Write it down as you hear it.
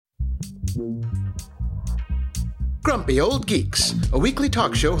Grumpy Old Geeks, a weekly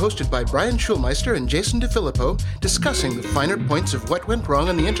talk show hosted by Brian Schulmeister and Jason DeFilippo, discussing the finer points of what went wrong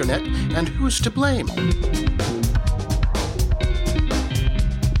on the internet and who's to blame.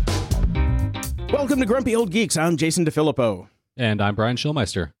 Welcome to Grumpy Old Geeks. I'm Jason DeFilippo. And I'm Brian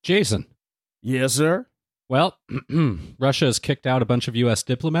Schulmeister. Jason. Yes, sir? Well, Russia has kicked out a bunch of U.S.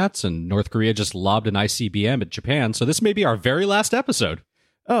 diplomats, and North Korea just lobbed an ICBM at Japan, so this may be our very last episode.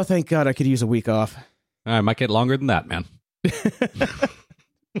 Oh, thank God I could use a week off. I might get longer than that, man.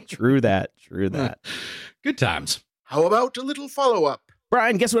 True that. Good times. How about a little follow-up?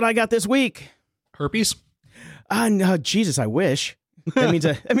 Brian, guess what I got this week? Herpes? No, Jesus, I wish. That means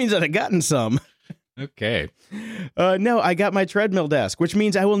that I've gotten some. Okay. No, I got my treadmill desk, which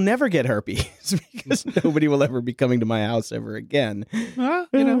means I will never get herpes because nobody will ever be coming to my house ever again.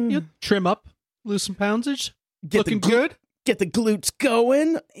 You trim up, lose some poundage. Looking good. Get the glutes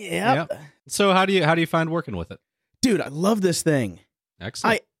going. Yep. So how do you find working with it? Dude, I love this thing.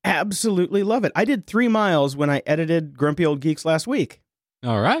 Excellent. I absolutely love it. I did 3 miles when I edited Grumpy Old Geeks last week.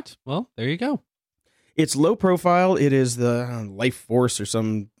 All right. Well, there you go. It's low profile. It is the Life Force or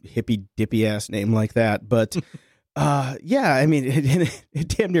some hippy dippy ass name like that. But yeah, I mean, it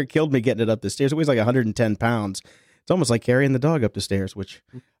damn near killed me getting it up the stairs. It weighs like 110 pounds. It's almost like carrying the dog up the stairs, which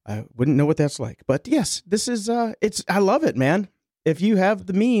I wouldn't know what that's like. But yes, this is, I love it, man. If you have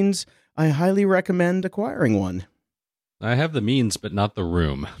the means, I highly recommend acquiring one. I have the means, but not the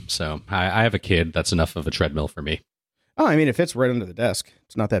room. So I have a kid. That's enough of a treadmill for me. Oh, I mean, it fits right under the desk.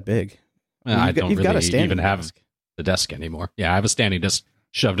 It's not that big. I don't really even have the desk anymore. Yeah, I have a standing desk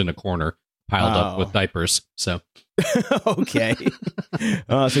shoved in a corner, piled up with diapers. So okay.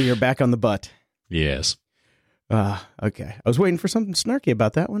 So you're back on the butt. Yes. Okay. I was waiting for something snarky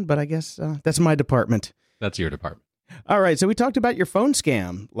about that one, but I guess that's my department. That's your department. All right. So we talked about your phone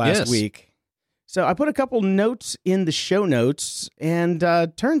scam last week. So I put a couple notes in the show notes, and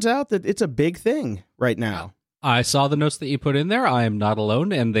turns out that it's a big thing right now. I saw the notes that you put in there. I am not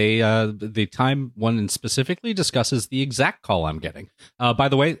alone, and they the time one specifically discusses the exact call I'm getting. By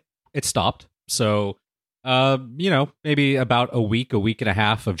the way, it stopped. So, maybe about a week and a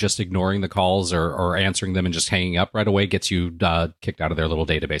half of just ignoring the calls or answering them and just hanging up right away gets you kicked out of their little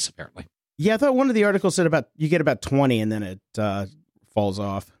database, apparently. Yeah, I thought one of the articles said you get about 20 and then it falls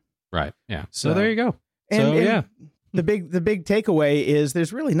off. Right. Yeah. So there you go. And The big takeaway is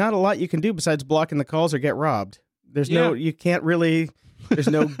there's really not a lot you can do besides blocking the calls or get robbed. There's no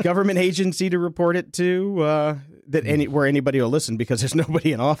government agency to report it to where anybody will listen because there's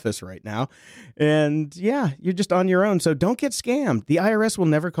nobody in office right now. And yeah, you're just on your own. So don't get scammed. The IRS will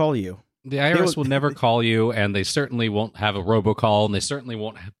never call you. The IRS will never call you, and they certainly won't have a robocall, and they certainly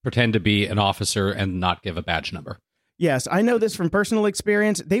won't pretend to be an officer and not give a badge number. Yes, I know this from personal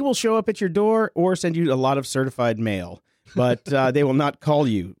experience. They will show up at your door or send you a lot of certified mail, but they will not call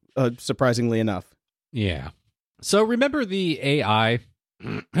you, surprisingly enough. Yeah. So remember the AI?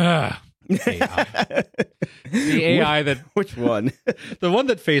 AI. The AI that... Which one? The one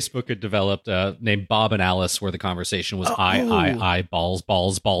that Facebook had developed named Bob and Alice, where the conversation was balls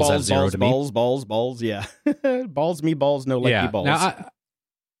at zero to me. Balls, yeah. Balls me balls, no like me balls. Now,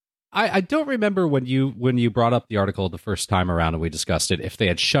 I don't remember when you brought up the article the first time around and we discussed it, if they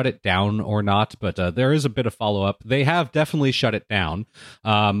had shut it down or not, but there is a bit of follow-up. They have definitely shut it down.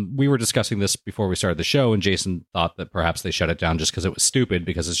 We were discussing this before we started the show, and Jason thought that perhaps they shut it down just because it was stupid,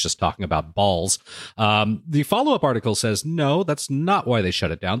 because it's just talking about balls. The follow-up article says, no, that's not why they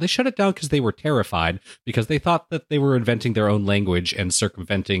shut it down. They shut it down because they were terrified, because they thought that they were inventing their own language and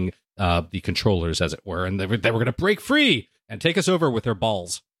circumventing the controllers, as it were, and they were going to break free and take us over with their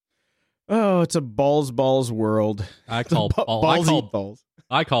balls. Oh, it's a balls world. I call balls.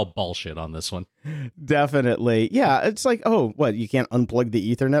 I call bullshit on this one. Definitely. Yeah, it's like, oh, what, you can't unplug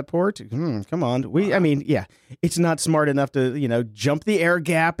the Ethernet port? Come on. It's not smart enough to, jump the air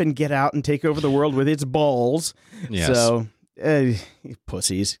gap and get out and take over the world with its balls. Yes. So,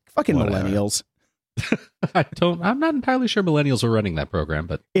 pussies. Fucking whatever. Millennials. I'm not entirely sure millennials are running that program,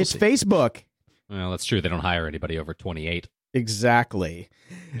 but it's Facebook. Well, that's true. They don't hire anybody over 28. Exactly.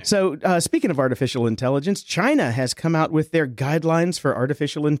 So, speaking of artificial intelligence, China has come out with their guidelines for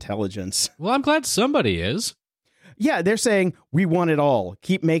artificial intelligence. Well, I'm glad somebody is. Yeah, they're saying we want it all.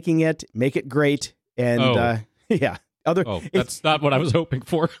 Keep making it, make it great, and yeah. That's not what I was hoping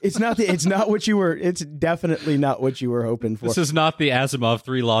for. It's definitely not what you were hoping for. This is not the Asimov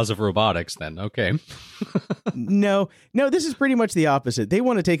 3 laws of robotics, then. Okay. No, this is pretty much the opposite. They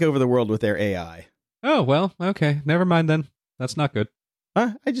want to take over the world with their AI. Oh, well, okay. Never mind then. That's not good.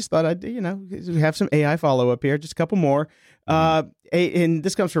 I just thought I'd, have some AI follow-up here, just a couple more. And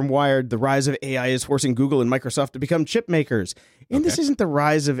this comes from Wired. The rise of AI is forcing Google and Microsoft to become chip makers. And This isn't the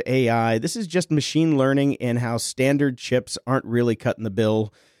rise of AI. This is just machine learning and how standard chips aren't really cutting the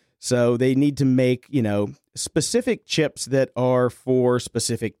bill. So they need to make, specific chips that are for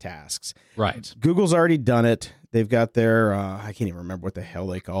specific tasks. Right. Google's already done it. They've got their, I can't even remember what the hell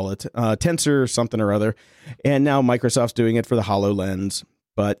they call it, Tensor something or other. And now Microsoft's doing it for the HoloLens.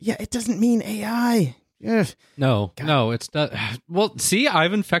 But yeah, it doesn't mean AI. Yeah. No, it's not. Well, see,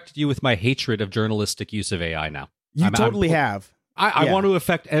 I've infected you with my hatred of journalistic use of AI now. You totally have. I want to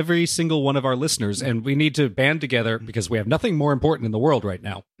affect every single one of our listeners, and we need to band together because we have nothing more important in the world right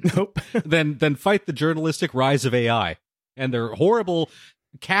now. Nope. than fight the journalistic rise of AI and their horrible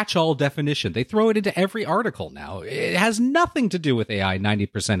catch-all definition. They throw it into every article now. It has nothing to do with AI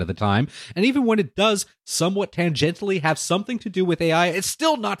 90% of the time, and even when it does somewhat tangentially have something to do with AI, it's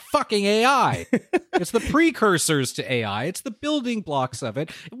still not fucking AI. It's the precursors to AI. It's the building blocks of it.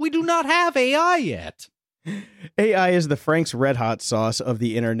 We do not have AI yet. AI is the Frank's Red Hot sauce of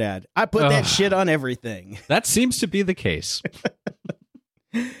the internet. I put that shit on everything. That seems to be the case.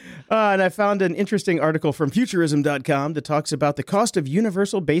 And I found an interesting article from Futurism.com that talks about the cost of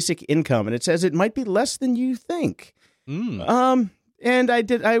universal basic income, and it says it might be less than you think. And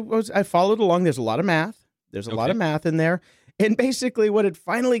I followed along. There's a lot of math. There's a lot of math in there. And basically what it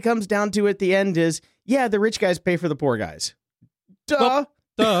finally comes down to at the end is, yeah, the rich guys pay for the poor guys. Duh.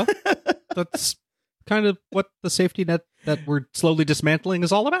 Well, that's kind of what the safety net that we're slowly dismantling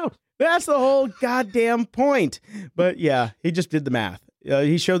is all about. That's the whole goddamn point. But yeah, he just did the math.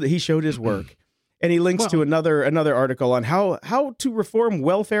 He showed his work, and he links to another article on how to reform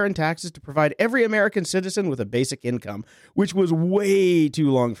welfare and taxes to provide every American citizen with a basic income, which was way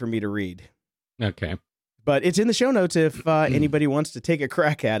too long for me to read. Okay. But it's in the show notes if anybody wants to take a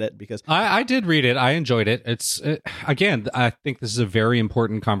crack at it, because I did read it. I enjoyed it. Again, I think this is a very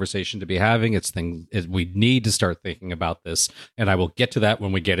important conversation to be having. We need to start thinking about this, and I will get to that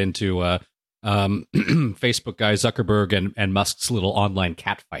when we get into Facebook guy Zuckerberg and Musk's little online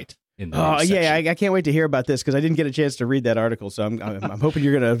cat fight. I can't wait to hear about this because I didn't get a chance to read that article, so I'm hoping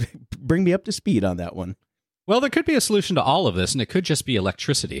you're going to bring me up to speed on that one. Well, there could be a solution to all of this, and it could just be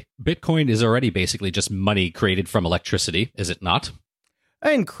electricity. Bitcoin is already basically just money created from electricity, is it not?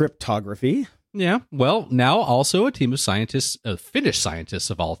 And cryptography. Yeah. Well, now also a team of scientists, Finnish scientists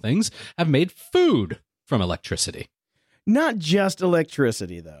of all things, have made food from electricity. Not just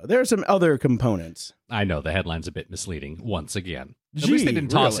electricity, though. There are some other components. I know, the headline's a bit misleading, once again. At least they didn't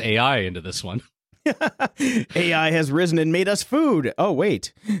toss AI into this one. AI has risen and made us food. Oh,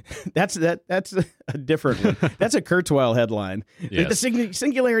 wait. That's a different one. That's a Kurzweil headline. Yes. The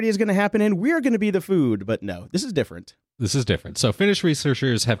singularity is going to happen and we're going to be the food. But no, this is different. This is different. So Finnish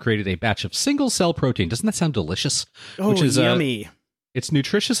researchers have created a batch of single-cell protein. Doesn't that sound delicious? Oh, which is yummy. It's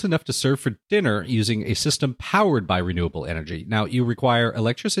nutritious enough to serve for dinner using a system powered by renewable energy. Now, you require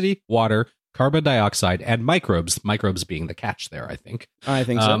electricity, water, carbon dioxide, and microbes. Microbes being the catch there, I think. I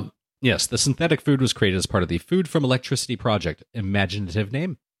think so. Yes, the synthetic food was created as part of the Food from Electricity project. Imaginative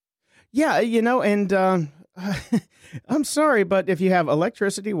name. Yeah, and I'm sorry, but if you have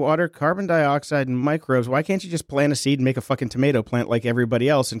electricity, water, carbon dioxide, and microbes, why can't you just plant a seed and make a fucking tomato plant like everybody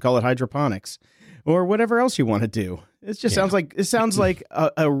else and call it hydroponics? Or whatever else you want to do. It just sounds like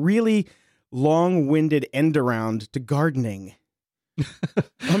a really long-winded end around to gardening.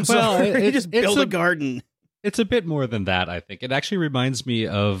 I'm sorry. You just build a garden. It's a bit more than that, I think. It actually reminds me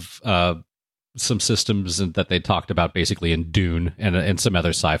of some systems that they talked about basically in Dune and some other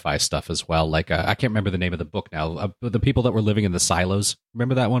sci-fi stuff as well. Like, I can't remember the name of the book now. The people that were living in the silos.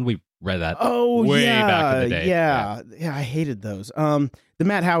 Remember that one? We read that way back in the day. Yeah, I hated those. The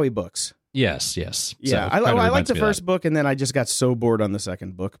Matt Howey books. Yes. Yeah, so I liked the first book, and then I just got so bored on the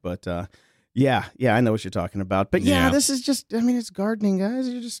second book. But yeah, I know what you're talking about. But yeah, this is just, it's gardening,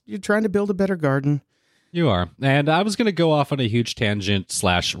 guys. You're trying to build a better garden. You are. And I was going to go off on a huge tangent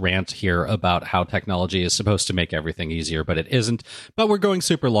 / rant here about how technology is supposed to make everything easier, but it isn't. But we're going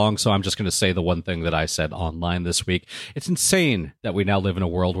super long, so I'm just going to say the one thing that I said online this week. It's insane that we now live in a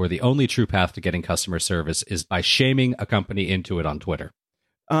world where the only true path to getting customer service is by shaming a company into it on Twitter.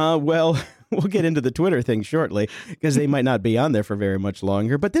 Well, we'll get into the Twitter thing shortly because they might not be on there for very much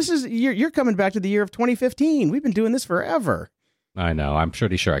longer. But this is you're coming back to the year of 2015. We've been doing this forever. I know. I'm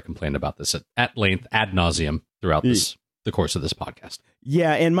pretty sure I complained about this at length, ad nauseum throughout the course of this podcast.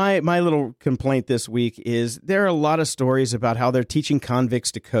 Yeah, and my little complaint this week is there are a lot of stories about how they're teaching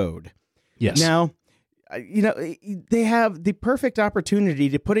convicts to code. Yes. Now, they have the perfect opportunity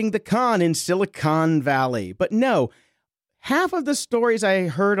to putting the con in Silicon Valley. But no, half of the stories I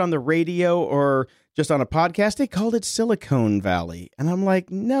heard on the radio or just on a podcast, they called it Silicon Valley. And I'm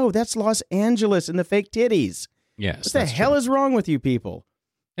like, no, that's Los Angeles and the fake titties. Yes. What the hell is wrong with you people?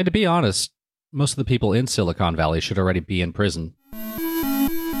 And to be honest, most of the people in Silicon Valley should already be in prison.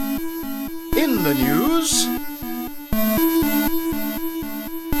 In the news...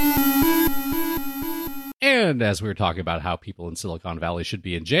 And as we were talking about how people in Silicon Valley should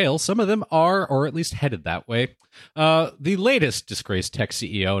be in jail, some of them are, or at least headed that way. The latest disgraced tech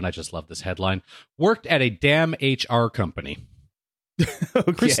CEO, and I just love this headline, worked at a damn HR company.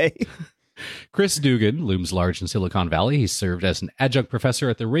 Okay. Chris Dugan looms large in Silicon Valley. He served as an adjunct professor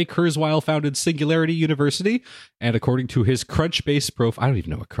at the Ray Kurzweil-founded Singularity University. And according to his Crunchbase profile, I don't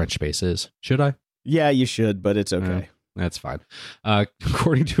even know what Crunchbase is. Should I? Yeah, you should, but it's okay. That's fine.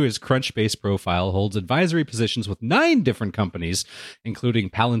 According to his Crunchbase profile, holds advisory positions with 9 different companies, including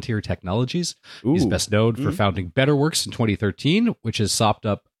Palantir Technologies. Ooh. He's best known for founding BetterWorks in 2013, which has sopped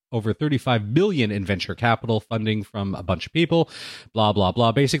up over $35 billion in venture capital funding from a bunch of people. Blah blah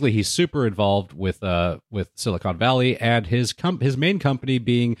blah. Basically, he's super involved with Silicon Valley and his main company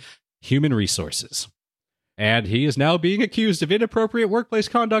being Human Resources. And he is now being accused of inappropriate workplace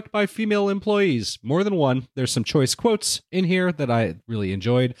conduct by female employees. More than one. There's some choice quotes in here that I really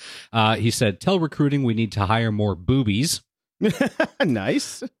enjoyed. He said, "Tell recruiting we need to hire more boobies."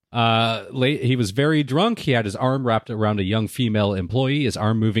 Nice. He was very drunk. He had his arm wrapped around a young female employee, his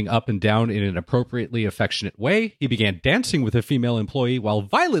arm moving up and down in an appropriately affectionate way. He began dancing with a female employee while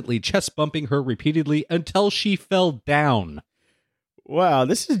violently chest bumping her repeatedly until she fell down. Wow,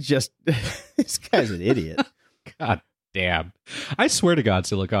 this is just... this guy's an idiot. God damn. I swear to God,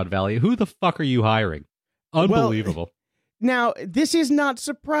 Silicon Valley, who the fuck are you hiring? Unbelievable. Well, now, this is not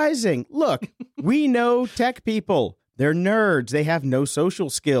surprising. Look, we know tech people. They're nerds. They have no social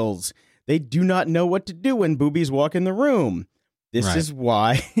skills. They do not know what to do when boobies walk in the room. This is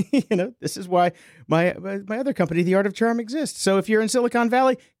why, this is why my other company, The Art of Charm, exists. So if you're in Silicon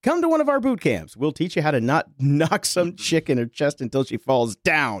Valley, come to one of our boot camps. We'll teach you how to not knock some chick in her chest until she falls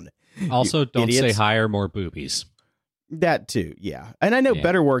down. Also, don't say hire more boobies. That too, yeah. And I know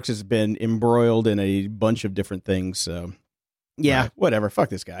BetterWorks has been embroiled in a bunch of different things. So, whatever. Fuck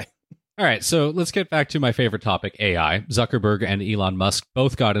this guy. All right, so let's get back to my favorite topic, AI. Zuckerberg and Elon Musk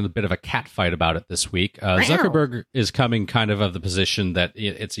both got in a bit of a catfight about it this week. Zuckerberg is coming kind of the position that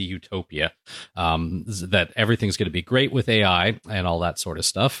it's a utopia, that everything's going to be great with AI and all that sort of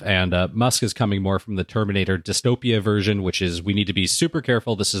stuff. And Musk is coming more from the Terminator dystopia version, which is we need to be super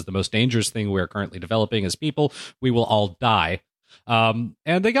careful. This is the most dangerous thing we are currently developing as people. We will all die. And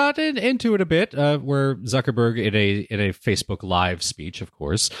they got into it a bit, where Zuckerberg, in a Facebook Live speech, of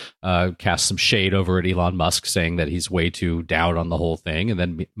course, cast some shade over at Elon Musk, saying that he's way too down on the whole thing. And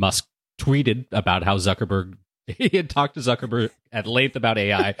then Musk tweeted about how he had talked to Zuckerberg at length about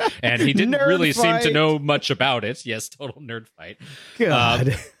AI, and he didn't really seem to know much about it. Yes, total nerd fight.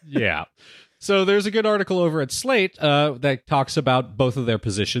 God. Yeah. So there's a good article over at Slate that talks about both of their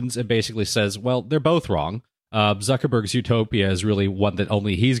positions and basically says, well, they're both wrong. Zuckerberg's utopia is really one that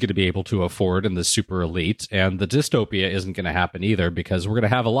only he's going to be able to afford in the super elite, and the dystopia isn't going to happen either because we're going to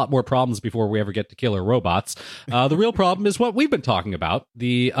have a lot more problems before we ever get to killer robots. The real problem is what we've been talking about,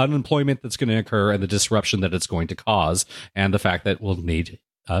 the unemployment that's going to occur and the disruption that it's going to cause, and the fact that we'll need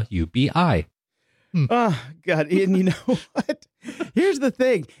a UBI. Oh, God. And you know what? Here's the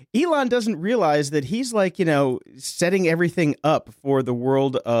thing. Elon doesn't realize that he's setting everything up for the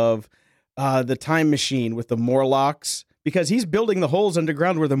world of the time machine with the Morlocks, because he's building the holes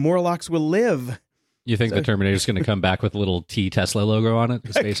underground where the Morlocks will live. You think the Terminator's going to come back with a little T Tesla logo on it?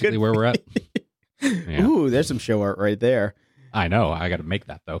 That's basically where we're at. Yeah. Ooh, there's some show art right there. I know. I got to make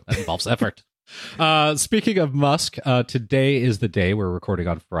that, though. That involves effort. Speaking of Musk, today is the day we're recording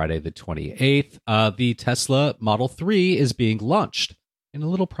on Friday the 28th. The Tesla Model 3 is being launched in a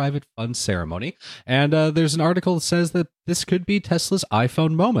little private fun ceremony. And there's an article that says that this could be Tesla's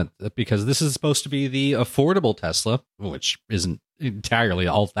iPhone moment, because this is supposed to be the affordable Tesla, which isn't entirely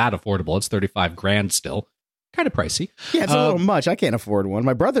all that affordable. It's $35,000 still. Kind of pricey. Yeah, it's a little much. I can't afford one.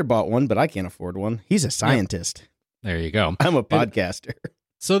 My brother bought one, but I can't afford one. He's a scientist. There you go. I'm a podcaster.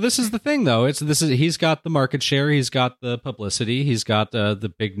 So this is the thing, though. He's got the market share, he's got the publicity, he's got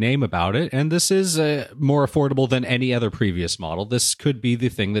the big name about it, and this is more affordable than any other previous model. This could be the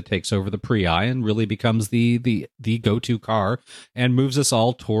thing that takes over the Prii and really becomes the go-to car and moves us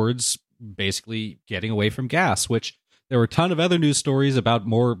all towards basically getting away from gas, which there were a ton of other news stories about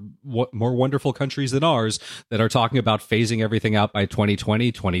more wonderful countries than ours that are talking about phasing everything out by 2020,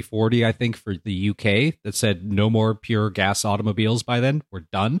 2040, I think, for the UK, that said no more pure gas automobiles by then. We're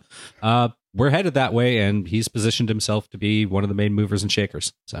done. we're headed that way, and he's positioned himself to be one of the main movers and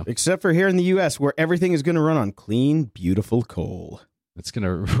shakers. So, except for here in the U.S., where everything is going to run on clean, beautiful coal. It's going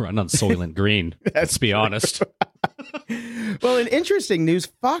to run on Soylent Green. Let's be honest. Well, in interesting news,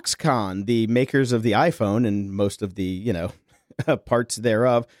 Foxconn, the makers of the iPhone and most of the, parts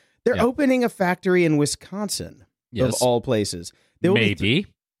thereof, they're opening a factory in Wisconsin, of all places. Maybe.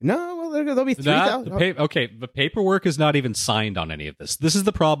 No, well, there'll be 3,000. The paperwork is not even signed on any of this. This is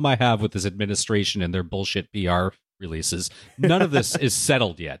the problem I have with this administration and their bullshit PR releases. None of this is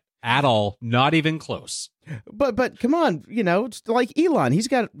settled yet. At all, not even close. But come on, it's like Elon. He's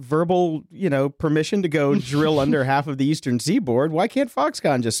got verbal, permission to go drill under half of the eastern seaboard. Why can't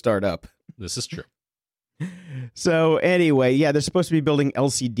Foxconn just start up? This is true. So anyway, they're supposed to be building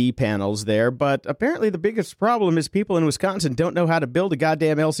LCD panels there, but apparently the biggest problem is people in Wisconsin don't know how to build a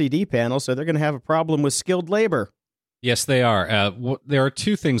goddamn LCD panel, so they're going to have a problem with skilled labor. Yes, they are. There are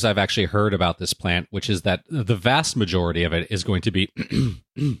two things I've actually heard about this plant, which is that the vast majority of it is going to be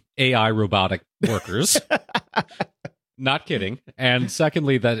AI robotic workers. Not kidding. And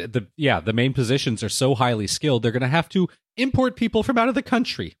secondly, that the main positions are so highly skilled, they're going to have to import people from out of the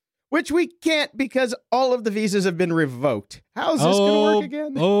country. Which we can't because all of the visas have been revoked. How's this going to work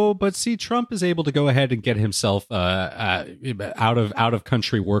again? But see, Trump is able to go ahead and get himself out of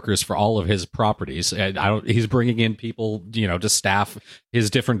country workers for all of his properties. He's bringing in people, to staff his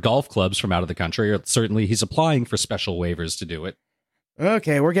different golf clubs from out of the country. Or certainly, he's applying for special waivers to do it.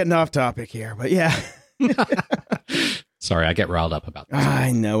 Okay, we're getting off topic here, but yeah. Sorry, I get riled up about this.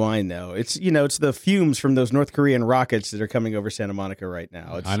 I know. It's it's the fumes from those North Korean rockets that are coming over Santa Monica right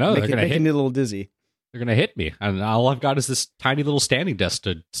now. I know they're making me a little dizzy. They're going to hit me, and all I've got is this tiny little standing desk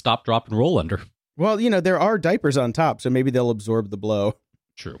to stop, drop, and roll under. Well, there are diapers on top, so maybe they'll absorb the blow.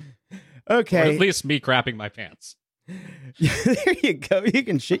 True. Okay. Or at least me crapping my pants. There you go. You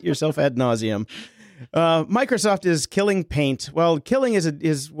can shit yourself ad nauseum. Microsoft is killing Paint. Well, killing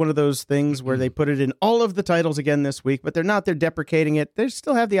is one of those things where they put it in all of the titles again this week, but they're not. They're deprecating it. They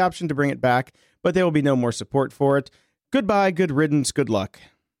still have the option to bring it back, but there will be no more support for it. Goodbye, good riddance, good luck.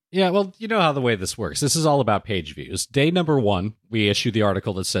 Yeah, well, you know how the way this works. This is all about page views. Day number 1, we issue the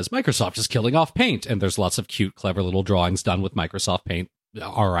article that says Microsoft is killing off Paint, and there's lots of cute, clever little drawings done with Microsoft Paint,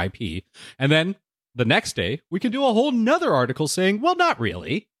 RIP. And then the next day, we can do a whole nother article saying, well, not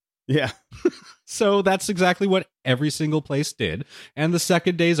really. Yeah. So that's exactly what every single place did. And the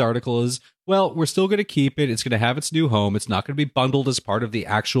second day's article is, well, we're still going to keep it. It's going to have its new home. It's not going to be bundled as part of the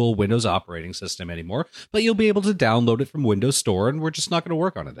actual Windows operating system anymore, but you'll be able to download it from Windows Store, and we're just not going to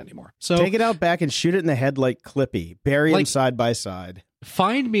work on it anymore. So take it out back and shoot it in the head like Clippy. Bury them side by side.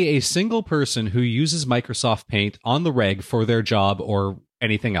 Find me a single person who uses Microsoft Paint on the reg for their job or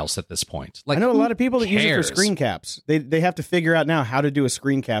anything else at this point. I know a lot of people that use it for screen caps. They have to figure out now how to do a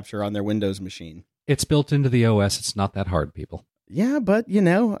screen capture on their Windows machine. It's built into the OS. It's not that hard, people. Yeah, but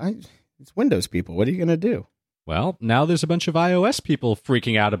it's Windows people. What are you going to do? Well, now there's a bunch of iOS people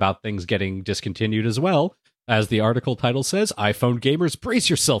freaking out about things getting discontinued as well. As the article title says, iPhone gamers, brace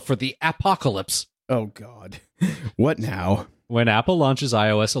yourself for the apocalypse. Oh, God. What now? When Apple launches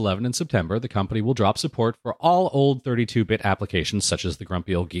iOS 11 in September, the company will drop support for all old 32-bit applications, such as the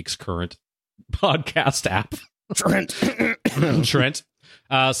Grumpy Old Geek's current podcast app. Trent.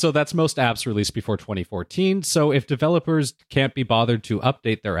 So that's most apps released before 2014. So if developers can't be bothered to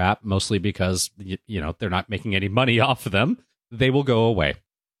update their app, mostly because, they're not making any money off of them, they will go away.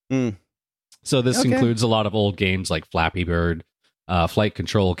 So this includes a lot of old games like Flappy Bird, Flight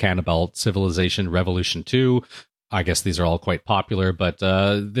Control, Cannibal, Civilization, Revolution 2. I guess these are all quite popular, but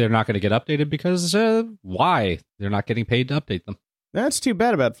they're not going to get updated because why? They're not getting paid to update them. That's too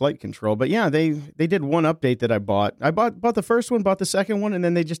bad about Flight Control. But yeah, they did one update that I bought. I bought the first one, bought the second one, and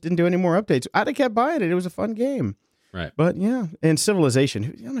then they just didn't do any more updates. I'd have kept buying it. It was a fun game. Right. But yeah, and Civilization.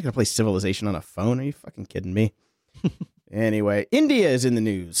 I'm not going to play Civilization on a phone. Are you fucking kidding me? Anyway, India is in the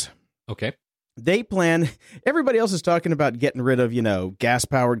news. Okay. They plan, everybody else is talking about getting rid of,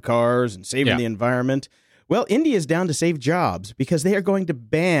 gas-powered cars and saving the environment. Well, India is down to save jobs because they are going to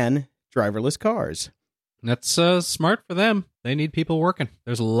ban driverless cars. That's smart for them. They need people working.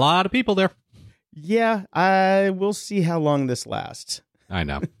 There's a lot of people there. Yeah, we'll see how long this lasts. I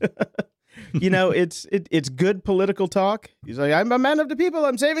know. It's good political talk. He's like, I'm a man of the people.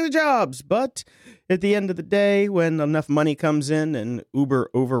 I'm saving the jobs. But at the end of the day, when enough money comes in and Uber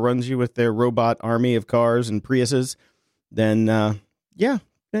overruns you with their robot army of cars and Priuses, then you're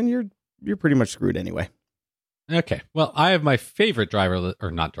pretty much screwed anyway. Okay. Well, I have my favorite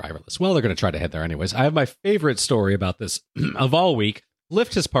not driverless. Well, they're going to try to head there anyways. I have my favorite story about this of all week.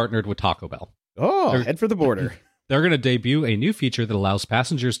 Lyft has partnered with Taco Bell. Oh, head for the border. they're going to debut a new feature that allows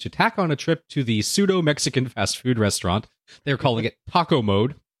passengers to tack on a trip to the pseudo-Mexican fast food restaurant. They're calling it Taco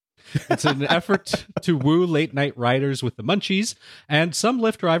Mode. It's an effort to woo late-night riders with the munchies, and some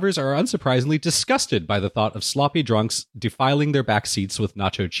Lyft drivers are unsurprisingly disgusted by the thought of sloppy drunks defiling their back seats with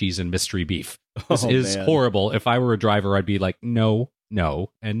nacho cheese and mystery beef. This is horrible. If I were a driver, I'd be like, no,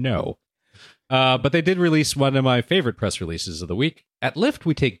 no, and no. But they did release one of my favorite press releases of the week. At Lyft,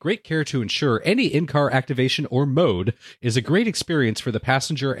 we take great care to ensure any in-car activation or mode is a great experience for the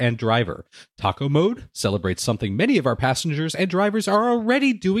passenger and driver. Taco Mode celebrates something many of our passengers and drivers are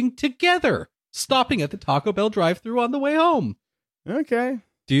already doing together, stopping at the Taco Bell drive-thru on the way home. Okay.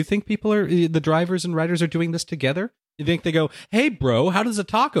 Do you think the drivers and riders are doing this together? You think they go, hey, bro, how does a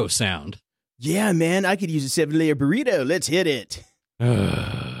taco sound? Yeah, man, I could use a 7-layer burrito. Let's hit it.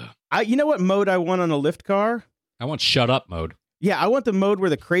 You know what mode I want on a Lyft car? I want shut up mode. Yeah, I want the mode where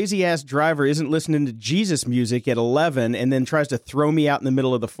the crazy-ass driver isn't listening to Jesus music at 11 and then tries to throw me out in the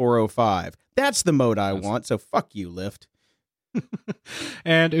middle of the 405. That's the mode I want, so fuck you, Lyft.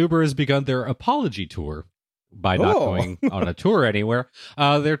 And Uber has begun their apology tour by not going on a tour anywhere.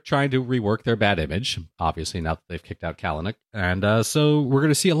 They're trying to rework their bad image, obviously, now that they've kicked out Kalanick. And so we're going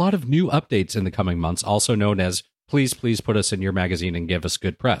to see a lot of new updates in the coming months, also known as please put us in your magazine and give us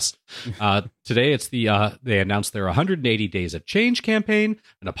good press. Today, it's they announced their 180 Days of Change campaign,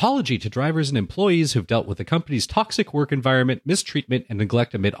 an apology to drivers and employees who've dealt with the company's toxic work environment, mistreatment, and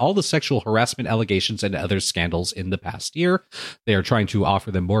neglect amid all the sexual harassment allegations and other scandals in the past year. They are trying to offer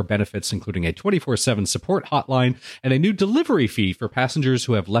them more benefits, including a 24/7 support hotline and a new delivery fee for passengers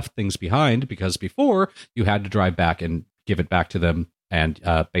who have left things behind, because before you had to drive back and give it back to them, and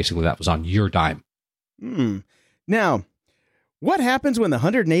basically that was on your dime. Now, what happens when the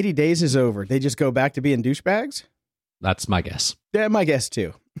 180 days is over? They just go back to being douchebags? That's my guess. Yeah, my guess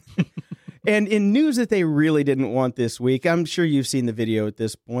too. And in news that they really didn't want this week, I'm sure you've seen the video at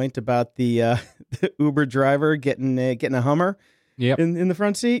this point about the Uber driver getting a Hummer in the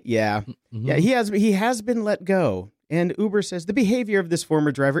front seat. Yeah. Mm-hmm. Yeah, he has been let go. And Uber says the behavior of this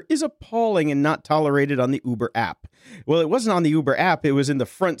former driver is appalling and not tolerated on the Uber app. Well, it wasn't on the Uber app. It was in the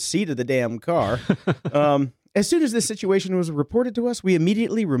front seat of the damn car. As soon as this situation was reported to us, we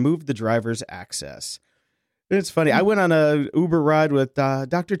immediately removed the driver's access. It's funny. I went on a Uber ride with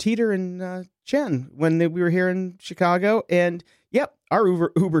Dr. Teeter and Chen when we were here in Chicago. And, yep, our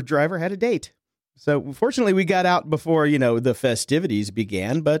Uber driver had a date. So, fortunately, we got out before, the festivities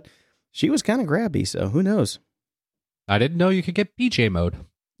began. But she was kind of grabby, so who knows? I didn't know you could get BJ mode.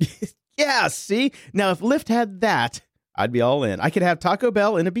 Yeah, see? Now, if Lyft had that, I'd be all in. I could have Taco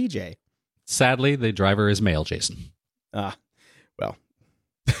Bell and a BJ. Sadly, the driver is male, Jason. Well.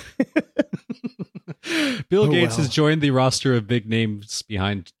 Bill Gates has joined the roster of big names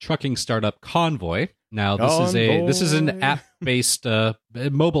behind trucking startup Convoy. Now, this is an app-based,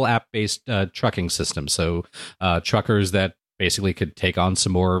 mobile app-based trucking system. So, truckers that basically could take on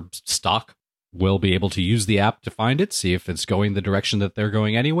some more stock will be able to use the app to find it, see if it's going the direction that they're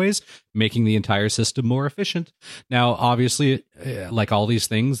going anyways, making the entire system more efficient. Now, obviously, like all these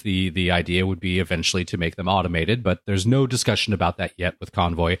things, the idea would be eventually to make them automated, but there's no discussion about that yet with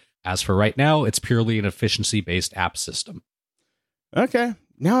Convoy. As for right now, it's purely an efficiency-based app system. Okay.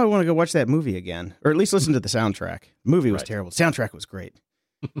 Now I want to go watch that movie again, or at least listen to the soundtrack. The movie was terrible. The soundtrack was great.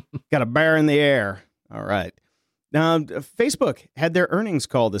 Got a bear in the air. All right. Now, Facebook had their earnings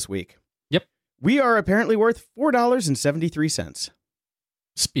call this week. We are apparently worth $4.73.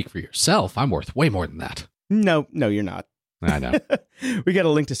 Speak for yourself. I'm worth way more than that. No, you're not. I know. We got a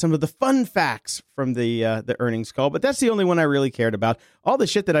link to some of the fun facts from the earnings call, but that's the only one I really cared about. All the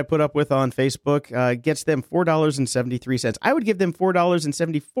shit that I put up with on Facebook gets them $4.73. I would give them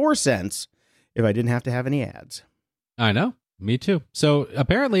 $4.74 if I didn't have to have any ads. I know. Me too. So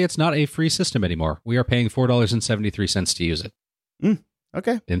apparently it's not a free system anymore. We are paying $4.73 to use it.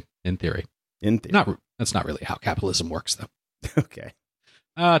 Okay. In theory. That's not really how capitalism works, though. Okay.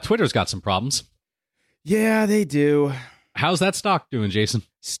 Twitter's got some problems. Yeah, they do. How's that stock doing, Jason?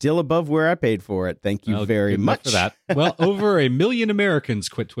 Still above where I paid for it. Thank you very much for that. Well, over 1 million Americans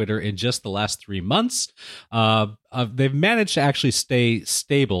quit Twitter in just the last 3 months. They've managed to actually stay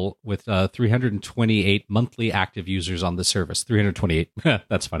stable with 328 monthly active users on the service. 328.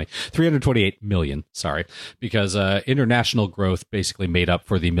 That's funny. 328 million. Sorry. Because international growth basically made up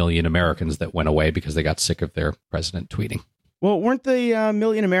for the 1 million Americans that went away because they got sick of their president tweeting. Well, weren't the 1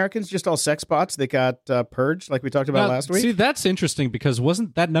 million Americans just all sex bots that got purged, like we talked about last week? See, that's interesting because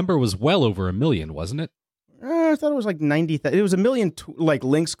that number was well over 1 million, wasn't it? I thought it was like 90,000. It was 1 million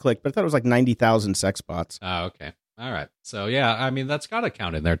links clicked, but I thought it was like 90,000 sex bots. Oh, okay. All right. So, yeah, I mean, that's got to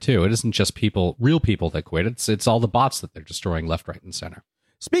count in there, too. It isn't just real people that quit. It's all the bots that they're destroying left, right, and center.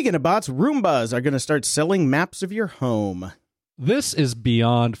 Speaking of bots, Roombas are going to start selling maps of your home. This is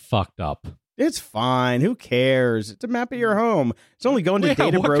beyond fucked up. It's fine. Who cares? It's a map of your home. It's only going to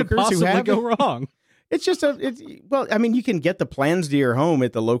data brokers who have What could possibly go wrong? It's just well, I mean, you can get the plans to your home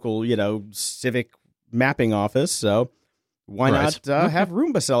at the local, civic mapping office. So why not have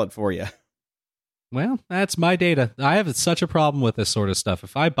Roomba sell it for you? Well, that's my data. I have such a problem with this sort of stuff.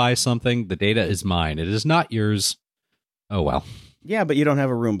 If I buy something, the data is mine. It is not yours. Oh, well. Yeah, but you don't have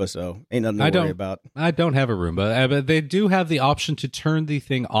a Roomba, so ain't nothing to worry about. I don't have a Roomba, but they do have the option to turn the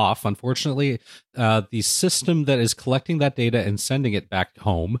thing off. Unfortunately, the system that is collecting that data and sending it back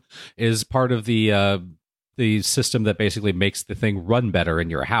home is part of the system that basically makes the thing run better in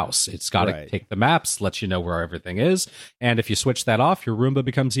your house. It's got to take the maps, let you know where everything is, and if you switch that off, your Roomba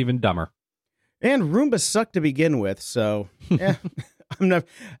becomes even dumber. And Roombas suck to begin with, so yeah.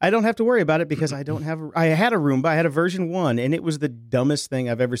 I don't have to worry about it because I had a Roomba. I had a version 1, and it was the dumbest thing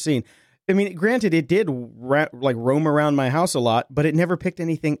I've ever seen. I mean, granted, it did roam around my house a lot, but it never picked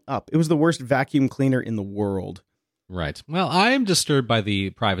anything up. It was the worst vacuum cleaner in the world. Right. Well, I am disturbed by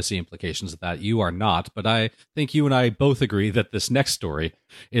the privacy implications of that. You are not, but I think you and I both agree that this next story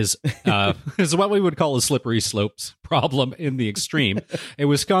is what we would call a slippery slopes problem in the extreme. A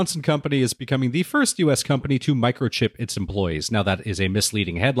Wisconsin company is becoming the first U.S. company to microchip its employees. Now, that is a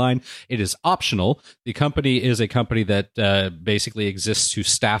misleading headline. It is optional. The company is a company that basically exists to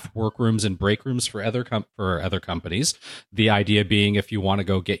staff workrooms and break rooms for other companies. The idea being, if you want to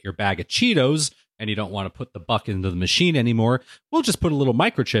go get your bag of Cheetos and you don't want to put the buck into the machine anymore, we'll just put a little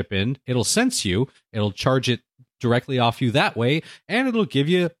microchip in. It'll sense you. It'll charge it directly off you that way, and it'll give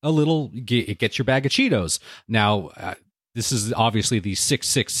you it gets your bag of Cheetos. Now, this is obviously the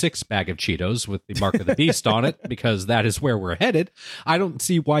 666 bag of Cheetos with the mark of the beast on it, because that is where we're headed. I don't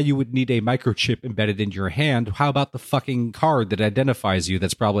see why you would need a microchip embedded in your hand. How about the fucking card that identifies you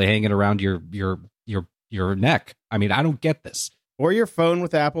that's probably hanging around your neck? I mean, I don't get this. Or your phone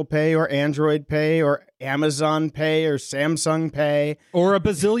with Apple Pay or Android Pay or Amazon Pay or Samsung Pay. Or a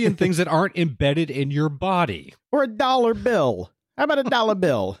bazillion things that aren't embedded in your body. Or a dollar bill. How about a dollar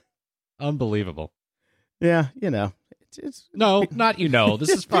bill? Unbelievable. Yeah, It's no, not This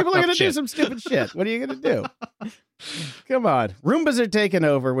is people are going to do some stupid shit. What are you going to do? Come on. Roombas are taking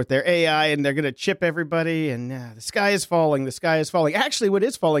over with their AI, and they're going to chip everybody, and the sky is falling. The sky is falling. Actually, what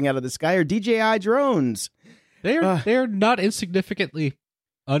is falling out of the sky are DJI drones. They're not insignificantly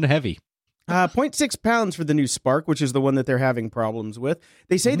unheavy. 0.6 pounds for the new Spark, which is the one that they're having problems with.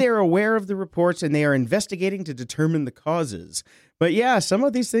 They say they are aware of the reports and they are investigating to determine the causes. But yeah, some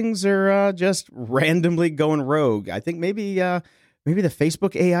of these things are just randomly going rogue. I think maybe the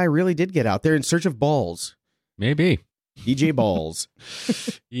Facebook AI really did get out there in search of balls. Maybe. DJ balls.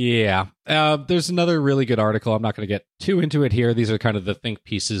 Yeah. There's another really good article. I'm not going to get too into it here. These are kind of the think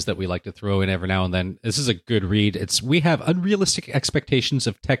pieces that we like to throw in every now and then. This is a good read. We have unrealistic expectations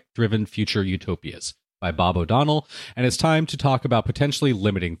of tech-driven future utopias by Bob O'Donnell. And it's time to talk about potentially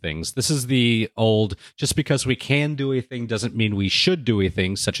limiting things. This is the old, just because we can do a thing doesn't mean we should do a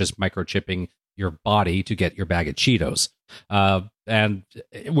thing, such as microchipping your body to get your bag of Cheetos. And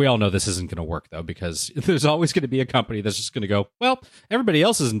we all know this isn't going to work, though, because there's always going to be a company that's just going to go, well, everybody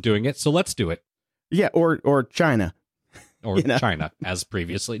else isn't doing it, so let's do it. Yeah, or China. Or China, as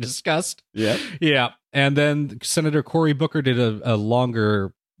previously discussed. Yeah. Yeah. And then Senator Cory Booker did a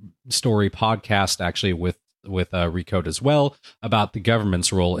longer story podcast, actually, with Recode as well, about the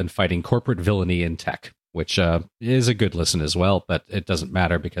government's role in fighting corporate villainy in tech, which is a good listen as well, but it doesn't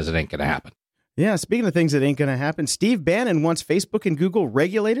matter because it ain't going to happen. Yeah, speaking of things that ain't going to happen, Steve Bannon wants Facebook and Google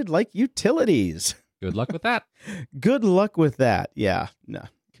regulated like utilities. Good luck with that. Good luck with that. Yeah, no.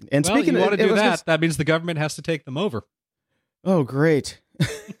 And well, speaking, you want to do that? That means the government has to take them over. Oh, great.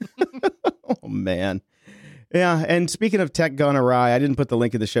 Oh, man. Yeah, and speaking of tech gone awry, I didn't put the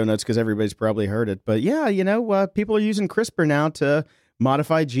link in the show notes because everybody's probably heard it. But yeah, people are using CRISPR now to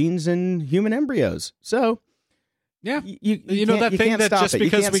modify genes in human embryos. So yeah, you know that thing that just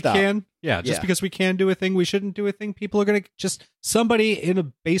because we can, because we can do a thing, we shouldn't do a thing. People are going to somebody in a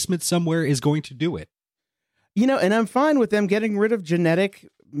basement somewhere is going to do it. And I'm fine with them getting rid of genetic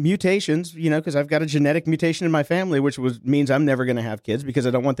mutations, because I've got a genetic mutation in my family, which means I'm never going to have kids because I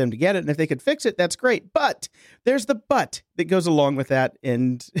don't want them to get it. And if they could fix it, that's great. But there's the but that goes along with that.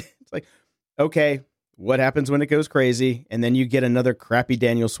 And it's like, okay, what happens when it goes crazy? And then you get another crappy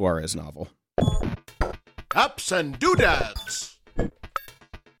Daniel Suarez novel. Ups and doodads.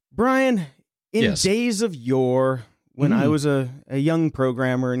 Brian, in days of yore, when I was a young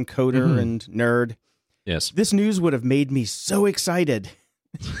programmer and coder and nerd, Yes. This news would have made me so excited.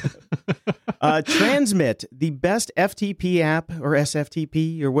 Transmit, the best FTP app, or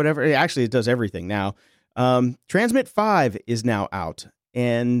SFTP or whatever. Actually, it does everything now. Transmit 5 is now out.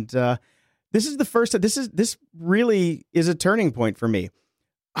 And this is the first. This really is a turning point for me.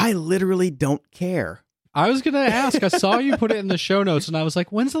 I literally don't care. I was going to ask, I saw you put it in the show notes, and I was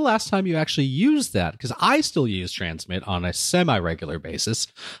like, when's the last time you actually used that? Because I still use Transmit on a semi-regular basis.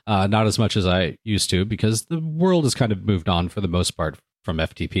 Not as much as I used to, because the world has kind of moved on for the most part from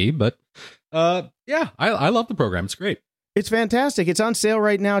FTP. But yeah, I love the program. It's great. It's fantastic. It's on sale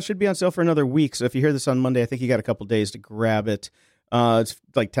right now. It should be on sale for another week. So if you hear this on Monday, I think you got a couple days to grab it. It's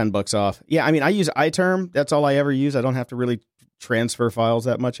like $10 off. Yeah, I mean, I use iTerm. That's all I ever use. I don't have to really transfer files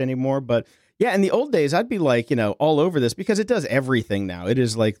that much anymore. But yeah, in the old days, I'd be like, all over this because it does everything now. It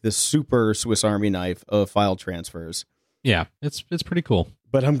is like the super Swiss Army knife of file transfers. Yeah, it's pretty cool.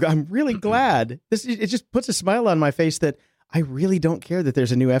 But I'm really glad. It just puts a smile on my face that I really don't care that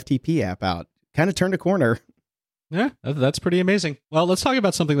there's a new FTP app out. Kind of turned a corner. Yeah, that's pretty amazing. Well, let's talk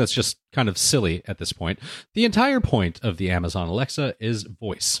about something that's just kind of silly at this point. The entire point of the Amazon Alexa is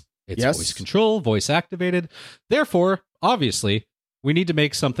voice. It's voice control, voice activated. Therefore, obviously, we need to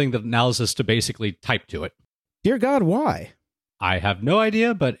make something that allows us to basically type to it. Dear God, why? I have no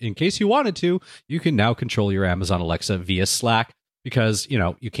idea, but in case you wanted to, you can now control your Amazon Alexa via Slack because,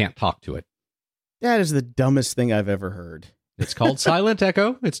 you can't talk to it. That is the dumbest thing I've ever heard. It's called Silent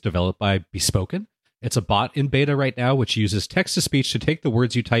Echo. It's developed by Bespoken. It's a bot in beta right now, which uses text-to-speech to take the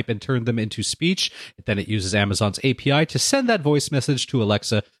words you type and turn them into speech. Then it uses Amazon's API to send that voice message to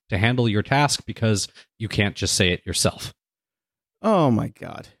Alexa to handle your task because you can't just say it yourself. Oh, my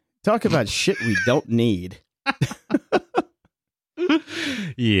God. Talk about shit we don't need.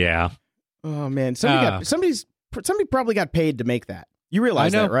 Yeah. Oh, man. Somebody probably got paid to make that. You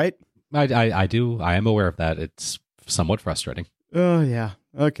realize that, right? I do. I am aware of that. It's somewhat frustrating. Oh, yeah.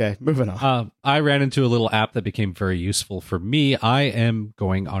 Okay, moving on. I ran into a little app that became very useful for me. I am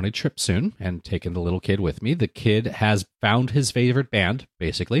going on a trip soon and taking the little kid with me. The kid has found his favorite band,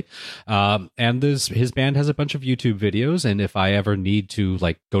 basically. And his band has a bunch of YouTube videos. And if I ever need to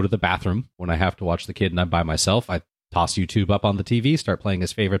go to the bathroom when I have to watch the kid and I'm by myself, I toss YouTube up on the TV, start playing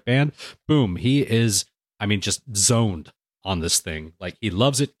his favorite band. Boom. He is, just zoned on this thing. He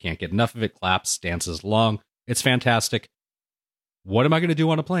loves it, can't get enough of it, claps, dances along. It's fantastic. What am I going to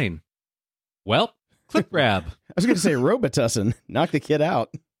do on a plane? Well, clip grab. I was going to say Robitussin. Knock the kid out.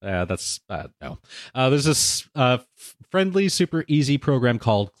 That's no. There's this friendly, super easy program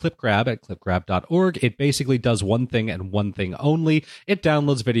called ClipGrab at clipgrab.org. It basically does one thing and one thing only. It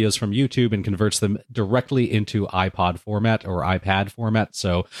downloads videos from YouTube and converts them directly into iPod format or iPad format.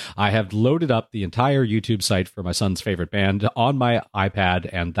 So I have loaded up the entire YouTube site for my son's favorite band on my iPad,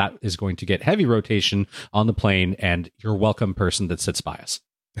 and that is going to get heavy rotation on the plane. And you're welcome, person that sits by us.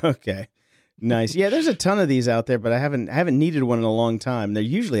 Okay. Nice. Yeah, there's a ton of these out there, but I haven't needed one in a long time. They're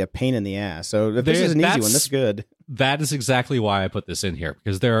usually a pain in the ass. So if this is an easy one, that's good. That is exactly why I put this in here,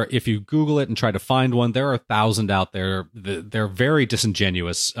 because if you Google it and try to find one, there are 1,000 out there. They're very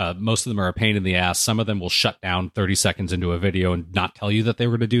disingenuous. Most of them are a pain in the ass. Some of them will shut down 30 seconds into a video and not tell you that they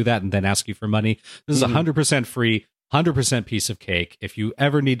were going to do that and then ask you for money. This is 100% free, 100% piece of cake. If you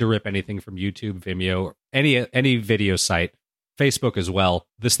ever need to rip anything from YouTube, Vimeo, or any video site, Facebook as well,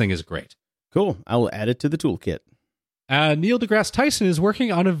 this thing is great. Cool. I will add it to the toolkit. Neil deGrasse Tyson is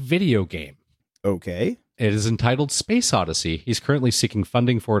working on a video game. Okay. It is entitled Space Odyssey. He's currently seeking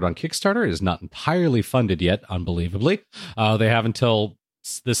funding for it on Kickstarter. It is not entirely funded yet, unbelievably. They have until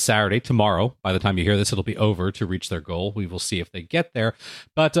this Saturday, tomorrow. By the time you hear this, it'll be over to reach their goal. We will see if they get there.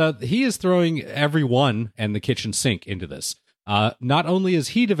 But he is throwing everyone and the kitchen sink into this. Not only is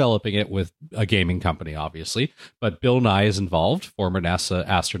he developing it with a gaming company, obviously, but Bill Nye is involved, former NASA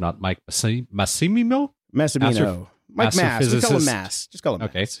astronaut Mike Massimino. Mike Mass. Just call him Mass.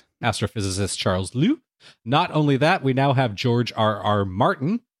 Okay. Astrophysicist Charles Liu. Not only that, we now have George R.R.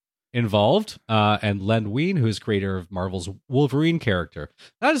 Martin involved, and Len Wein, who is creator of Marvel's Wolverine character.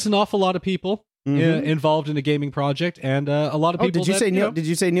 That is an awful lot of people involved in a gaming project, and a lot of people. Did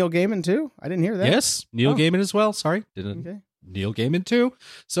you say Neil Gaiman too? I didn't hear that. Yes, Neil Gaiman as well. Sorry, didn't. Okay. Neil Gaiman too.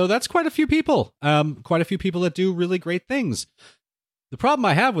 So that's quite a few people. Quite a few people that do really great things. The problem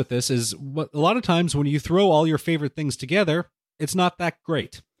I have with this is a lot of times when you throw all your favorite things together, it's not that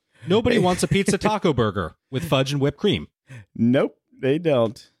great. Nobody wants a pizza taco burger with fudge and whipped cream. Nope, they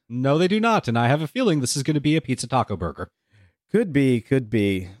don't. No, they do not. And I have a feeling this is going to be a pizza taco burger. Could be.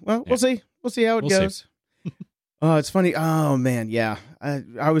 Well, we'll see. We'll see how it goes. Oh, it's funny. Oh, man, yeah.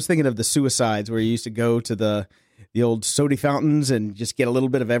 I was thinking of the Suicides where you used to go to the the old soda fountains and just get a little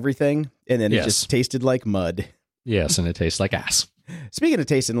bit of everything. And then it Yes. just tasted like mud. Yes, and it tastes like ass. Speaking of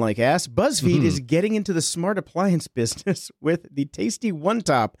tasting like ass, BuzzFeed is getting into the smart appliance business with the Tasty One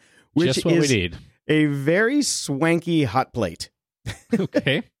Top, which Just what is we need. a very swanky hot plate.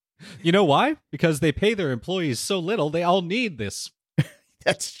 Okay. You know why? Because they pay their employees so little, they all need this.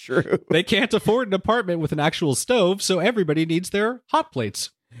 That's true. They can't afford an apartment with an actual stove, so everybody needs their hot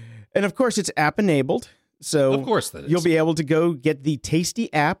plates. And of course, it's app enabled. So Of course that is. you'll be able to go get the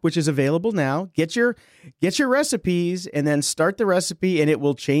Tasty app, which is available now. Get your recipes and then start the recipe, and it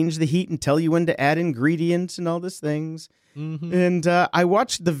will change the heat and tell you when to add ingredients and all these things. Mhm. And I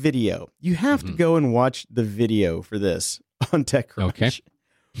watched the video. You have to go and watch the video for this on TechCrunch. Okay.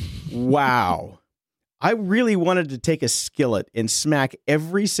 Wow. I really wanted to take a skillet and smack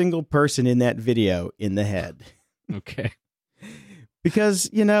every single person in that video in the head. Okay. Because,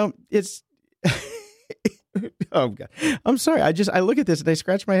 it's... Oh, God. I'm sorry. I look at this and I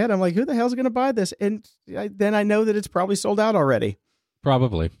scratch my head. I'm like, who the hell's going to buy this? And then I know that it's probably sold out already.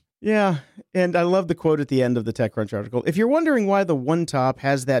 Probably. Yeah. And I love the quote at the end of the TechCrunch article. If you're wondering why the One Top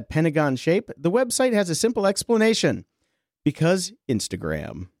has that pentagon shape, the website has a simple explanation. Because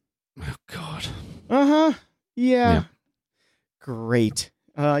Instagram. Oh, God. Uh-huh. Yeah. Yeah. Great.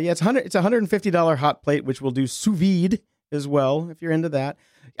 It's a $150 hot plate, which will do sous vide as well, if you're into that.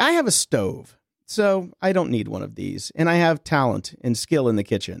 I have a stove, so I don't need one of these. And I have talent and skill in the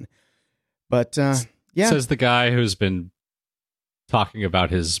kitchen. But, yeah. Says the guy who's been talking about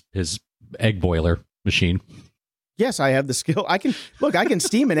his egg boiler machine. Yes, I have the skill. I can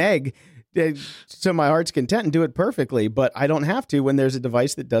steam an egg to my heart's content and do it perfectly, but I don't have to when there's a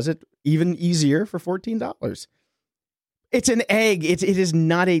device that does it even easier for $14. It's an egg. It is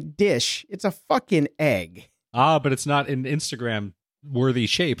not a dish. It's a fucking egg. Ah, but it's not an Instagram-worthy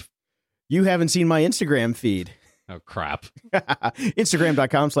shape. You haven't seen my Instagram feed. Oh, crap.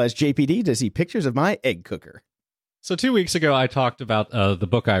 Instagram.com/JPD to see pictures of my egg cooker. So 2 weeks ago, I talked about the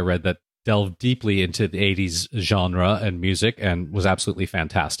book I read that delved deeply into the 80s genre and music and was absolutely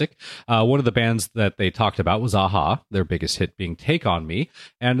fantastic. One of the bands that they talked about was a-ha, their biggest hit being Take On Me.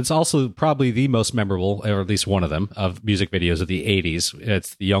 And it's also probably the most memorable, or at least one of them, of music videos of the 80s.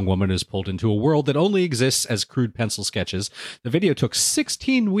 It's the young woman who's pulled into a world that only exists as crude pencil sketches. The video took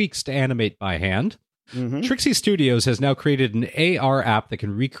 16 weeks to animate by hand. Mm-hmm. Trixie Studios has now created an AR app that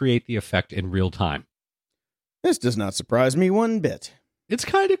can recreate the effect in real time. This does not surprise me one bit. It's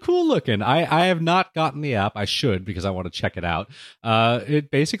kind of cool looking. I have not gotten the app. I should because I want to check it out.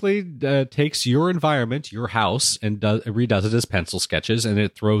 It basically takes your environment, your house, and redoes it as pencil sketches, and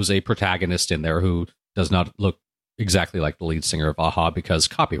it throws a protagonist in there who does not look exactly like the lead singer of a-ha because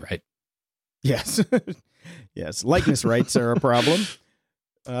copyright. Yes. Yes. Likeness rights are a problem.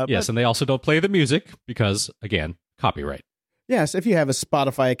 Yes, and they also don't play the music because, again, copyright. Yes, if you have a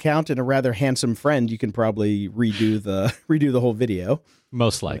Spotify account and a rather handsome friend, you can probably redo the whole video.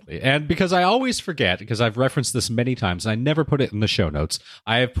 Most likely. And because I always forget, because I've referenced this many times, and I never put it in the show notes,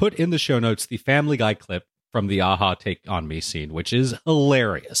 I have put in the show notes the Family Guy clip from the a-ha Take On Me scene, which is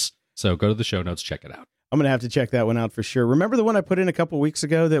hilarious. So go to the show notes, check it out. I'm going to have to check that one out for sure. Remember the one I put in a couple weeks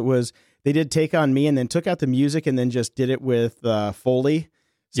ago that was, they did Take On Me and then took out the music and then just did it with Foley?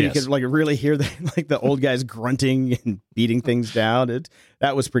 So Yes. you could really hear the old guys grunting and beating things down.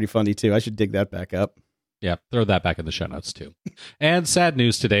 That was pretty funny too. I should dig that back up. Yeah, throw that back in the show notes too. And sad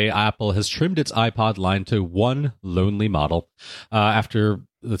news today, Apple has trimmed its iPod line to one lonely model. After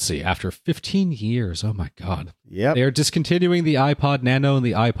 15 years. Oh my God. Yep. They are discontinuing the iPod Nano and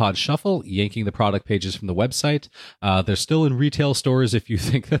the iPod Shuffle, yanking the product pages from the website. They're still in retail stores if you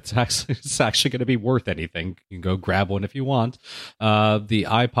think it's actually going to be worth anything. You can go grab one if you want. The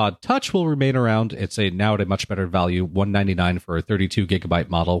iPod Touch will remain around. It's now at a much better value, $199 for a 32 gigabyte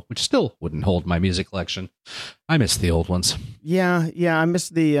model, which still wouldn't hold my music collection. I miss the old ones. Yeah. I miss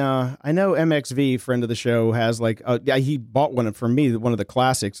the, I know MXV, friend of the show, has he bought one for me, one of the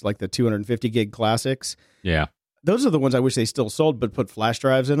classics, like the 250 gig classics. Yeah. Those are the ones I wish they still sold, but put flash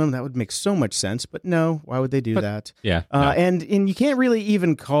drives in them. That would make so much sense. But no, why would they do that? Yeah. No. And you can't really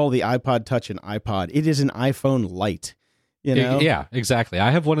even call the iPod Touch an iPod. It is an iPhone Lite. You know? Yeah, exactly. I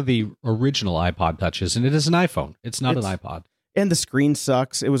have one of the original iPod Touches, and it is an iPhone. It's not an iPod. And the screen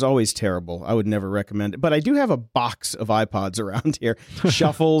sucks. It was always terrible. I would never recommend it. But I do have a box of iPods around here.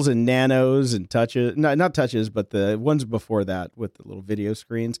 Shuffles and Nanos and Touches. No, not Touches, but the ones before that with the little video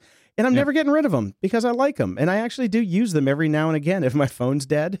screens. And I'm never getting rid of them because I like them. And I actually do use them every now and again. If my phone's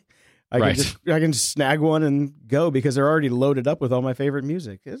dead, I can just snag one and go because they're already loaded up with all my favorite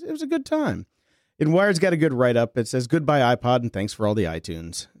music. It was a good time. And Wired's got a good write-up. It says, goodbye iPod and thanks for all the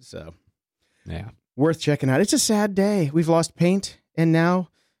iTunes. So, yeah. Worth checking out. It's a sad day. We've lost Paint and now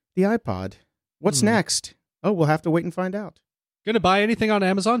the iPod. What's next? Oh, we'll have to wait and find out. Going to buy anything on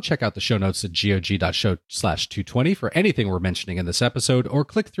Amazon? Check out the show notes at gog.show/220 for anything we're mentioning in this episode, or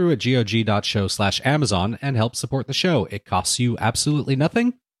click through at gog.show/Amazon and help support the show. It costs you absolutely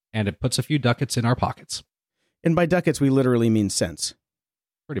nothing, and it puts a few ducats in our pockets. And by ducats, we literally mean cents.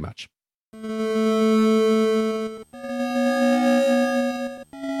 Pretty much.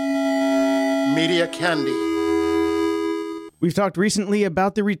 Media Candy. We've talked recently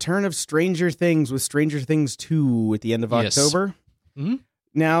about the return of Stranger Things with Stranger Things 2 at the end of October. Mm-hmm.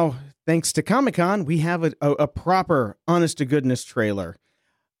 Now, thanks to Comic-Con, we have a proper, honest-to-goodness trailer.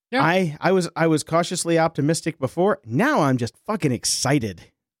 Yeah. I was cautiously optimistic before. Now I'm just fucking excited.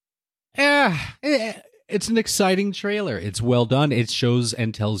 Yeah, it's an exciting trailer. It's well done. It shows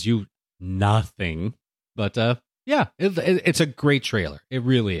and tells you nothing. But it's a great trailer. It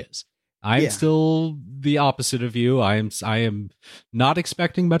really is. I'm still the opposite of you. I am not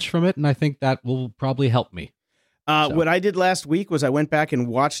expecting much from it, and I think that will probably help me. What I did last week was I went back and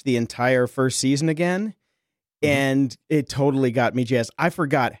watched the entire first season again, and it totally got me jazzed. I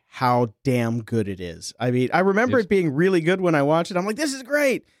forgot how damn good it is. I mean, I remember it being really good when I watched it. I'm like, this is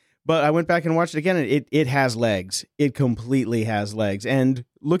great. But I went back and watched it again, and it has legs. It completely has legs. And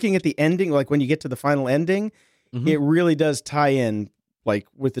looking at the ending, like when you get to the final ending, it really does tie in like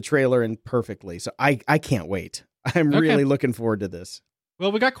with the trailer and perfectly. So I can't wait. I'm really looking forward to this.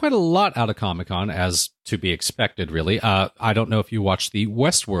 Well, we got quite a lot out of Comic-Con, as to be expected, really. I don't know if you watched the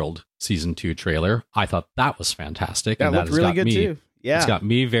Westworld Season 2 trailer. I thought that was fantastic. That looked really good, too. Yeah. It's got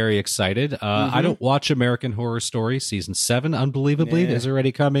me very excited. I don't watch American Horror Story. Season 7, unbelievably, is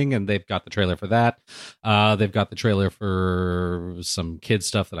already coming, and they've got the trailer for that. They've got the trailer for some kid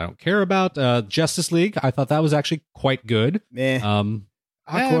stuff that I don't care about. Justice League, I thought that was actually quite good.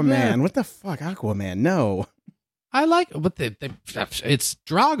 Aquaman. What the fuck? Aquaman. No. I like it, but it's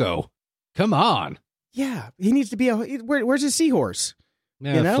Drago. Come on. Yeah. He needs to be where's his seahorse?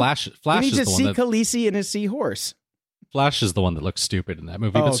 Yeah, you know? Flash he needs is to the one see Khaleesi and his seahorse. Flash is the one that looks stupid in that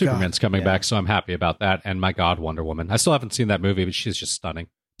movie, but Superman's coming back, so I'm happy about that. And my God, Wonder Woman. I still haven't seen that movie, but she's just stunning.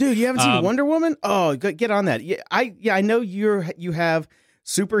 Dude, you haven't seen Wonder Woman? Oh, get on that. I know you have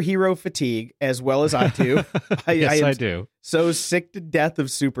superhero fatigue as well as I do. I do. So sick to death of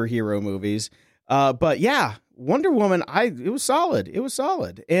superhero movies. But yeah, Wonder Woman, it was solid. It was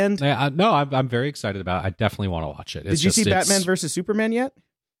solid. And I'm very excited about it. I definitely want to watch it. Did you see Batman versus Superman yet?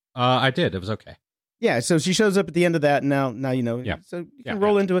 I did. It was okay. Yeah, so she shows up at the end of that, and now you know. Yeah. So you can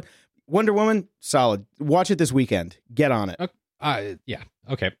roll into it. Wonder Woman, solid. Watch it this weekend. Get on it.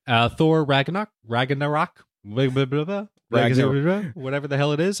 Okay. Thor Ragnarok. Whatever the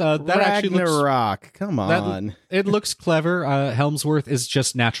hell it is. That actually looks, come on. It looks clever. Helmsworth is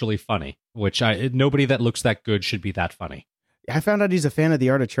just naturally funny, which nobody that looks that good should be that funny. I found out he's a fan of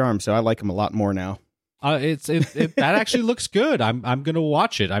The Art of Charm, so I like him a lot more now. That actually looks good. I'm going to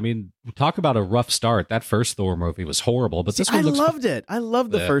watch it. I mean, talk about a rough start. That first Thor movie was horrible, but this one looks. I loved it. I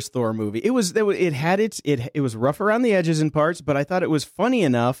loved the first Thor movie. It was rough around the edges in parts, but I thought it was funny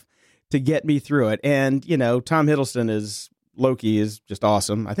enough to get me through it. And you know, Tom Hiddleston as Loki is just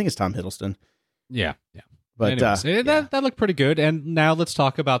awesome. I think it's Tom Hiddleston. Yeah. But anyways, that looked pretty good. And now let's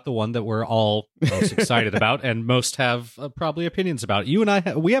talk about the one that we're all most excited about, and most have probably opinions about. You and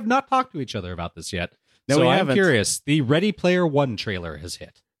I, we have not talked to each other about this yet. No, so we I'm haven't. Curious. The Ready Player One trailer has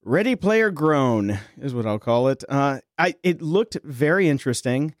hit. Ready Player Grown is what I'll call it. It looked very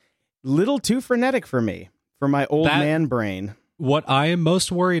interesting. Little too frenetic for me, for my old man brain. What I am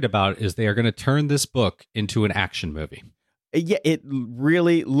most worried about is they are going to turn this book into an action movie. Yeah, it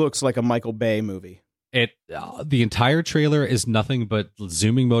really looks like a Michael Bay movie. The entire trailer is nothing but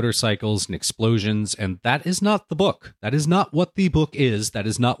zooming motorcycles and explosions, and that is not the book. That is not what the book is. That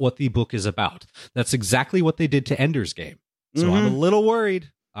is not what the book is about. That's exactly what they did to Ender's Game. So I'm a little worried.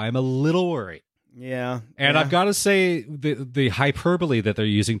 Yeah. And I've got to say, the hyperbole that they're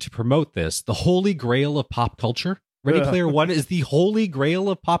using to promote this, the holy grail of pop culture. Ready Player One is the holy grail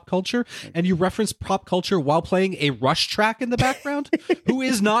of pop culture, and you reference pop culture while playing a Rush track in the background, who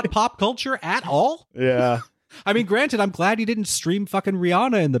is not pop culture at all. Yeah. I mean, granted, I'm glad you didn't stream fucking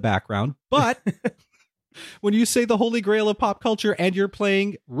Rihanna in the background, but when you say the holy grail of pop culture and you're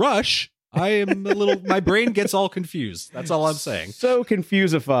playing Rush, my brain gets all confused. That's all I'm saying. So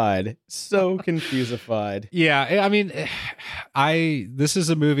confusified. Yeah, I mean, this is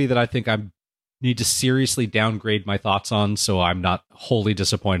a movie that I think need to seriously downgrade my thoughts on, so I'm not wholly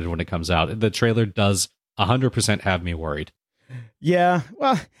disappointed when it comes out. The trailer does 100% have me worried. Yeah,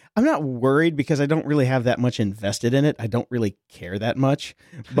 well, I'm not worried because I don't really have that much invested in it. I don't really care that much,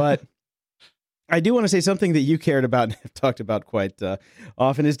 but I do want to say something that you cared about and have talked about quite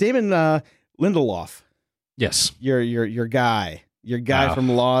often is Damon Lindelof. Yes. Your guy from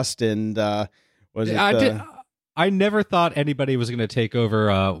Lost and was it? I never thought anybody was going to take over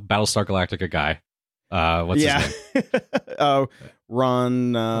Battlestar Galactica guy. What's his name?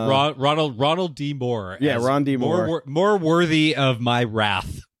 Ronald D. Moore. Yeah, Ron D. Moore. More worthy of my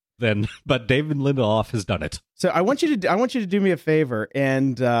wrath than, but David Lindelof has done it. So I want you to do me a favor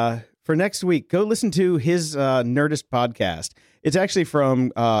and for next week, go listen to his Nerdist podcast. It's actually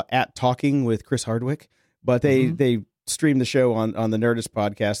from at Talking with Chris Hardwick, but they streamed the show on the Nerdist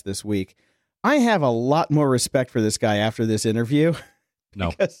podcast this week. I have a lot more respect for this guy after this interview.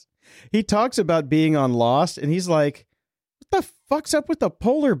 No. Because he talks about being on Lost, and he's like, what the fuck's up with the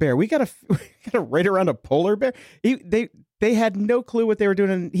polar bear? We gotta raid around a polar bear? They had no clue what they were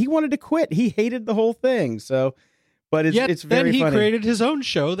doing, and he wanted to quit. He hated the whole thing, so... But it's very funny. Then he created his own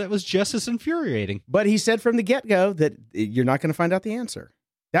show that was just as infuriating. But he said from the get-go that you're not going to find out the answer.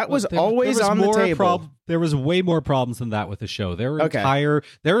 That was always on the table. There was way more problems than that with the show. There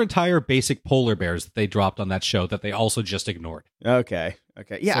were entire basic polar bears that they dropped on that show that they also just ignored. Okay.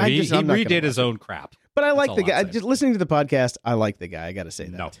 Yeah, so he redid his own crap. But I like the guy. Just listening to the podcast, I like the guy. I got to say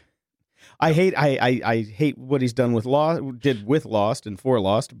that. No. I hate what he's done with Lost and for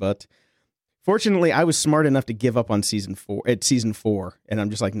Lost, but fortunately, I was smart enough to give up on season 4, and I'm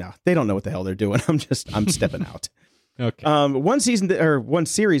just like, no, they don't know what the hell they're doing. I'm stepping out. Okay. One series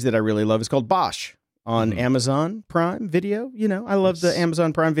that I really love is called Bosch on Amazon Prime Video. You know, I love the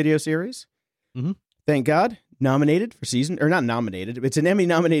Amazon Prime Video series. Mm-hmm. Thank God, nominated for not nominated. It's an Emmy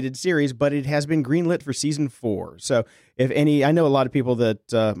nominated series, but it has been greenlit for season 4. So I know a lot of people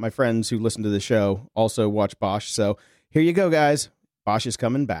that my friends who listen to the show also watch Bosch. So here you go, guys. Bosch is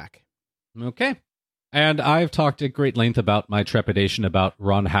coming back. Okay. And I've talked at great length about my trepidation about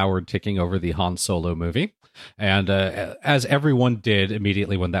Ron Howard taking over the Han Solo movie. And as everyone did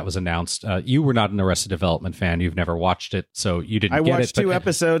immediately when that was announced, you were not an Arrested Development fan. You've never watched it, so you didn't get it. I watched 2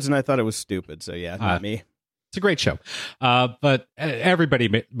 episodes, and I thought it was stupid. So yeah, not me. It's a great show. But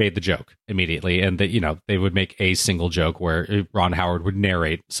everybody made the joke immediately, and that they would make a single joke where Ron Howard would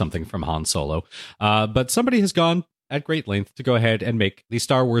narrate something from Han Solo. But somebody has gone at great length to go ahead and make the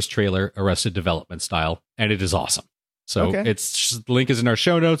Star Wars trailer Arrested Development style, and it is awesome. So the link is in our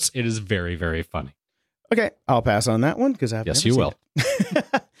show notes. It is very, very funny. Okay, I'll pass on that one because I've never seen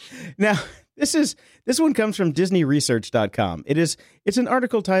it. Now, this one comes from DisneyResearch.com. It's an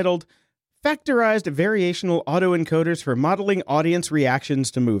article titled "Factorized Variational Autoencoders for Modeling Audience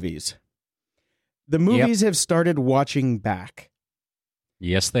Reactions to Movies." The movies have started watching back.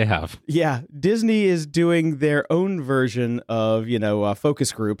 Yes, they have. Yeah, Disney is doing their own version of,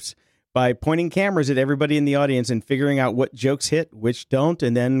 focus groups by pointing cameras at everybody in the audience and figuring out what jokes hit, which don't,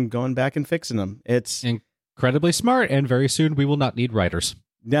 and then going back and fixing them. It's incredibly smart, and very soon we will not need writers.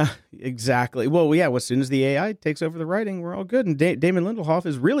 Yeah, exactly. Well, yeah, as soon as the AI takes over the writing, we're all good. And Damon Lindelof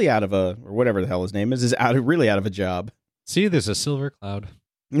is really out of or whatever the hell his name is really out of a job. See, there's a silver cloud.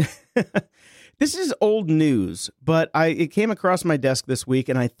 This is old news, but it came across my desk this week,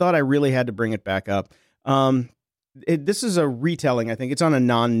 and I thought I really had to bring it back up. This is a retelling, I think. It's on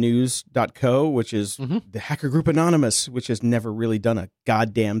anonnews.co, which is the hacker group Anonymous, which has never really done a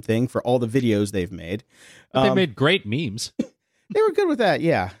goddamn thing for all the videos they've made. But they made great memes. They were good with that,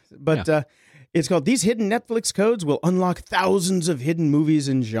 yeah. But it's called "These Hidden Netflix Codes Will Unlock Thousands of Hidden Movies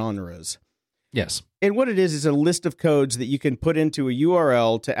and Genres." Yes. And what it is a list of codes that you can put into a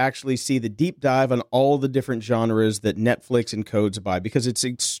URL to actually see the deep dive on all the different genres that Netflix encodes by, because it's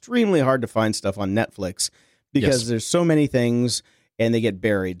extremely hard to find stuff on Netflix because there's so many things and they get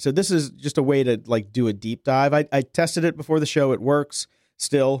buried. So this is just a way to do a deep dive. I tested it before the show. It works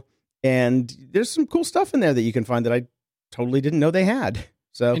still. And there's some cool stuff in there that you can find that I totally didn't know they had.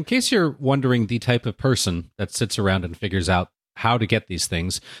 So in case you're wondering the type of person that sits around and figures out how to get these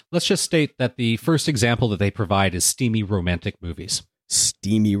things, let's just state that the first example that they provide is steamy romantic movies.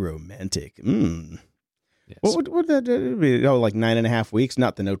 Steamy romantic. Yes. What would that be? Oh, like 9.5 weeks?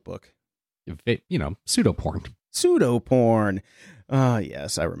 Not The Notebook. Pseudo-porn. Pseudo-porn.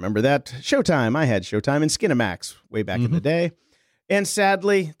 Yes, I remember that. Showtime. I had Showtime and Skinamax way back in the day. And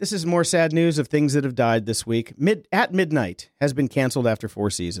sadly, this is more sad news of things that have died this week. At Midnight has been canceled after 4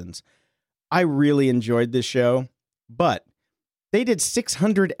 seasons. I really enjoyed this show, but they did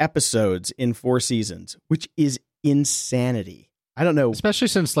 600 episodes in 4 seasons, which is insanity. I don't know. Especially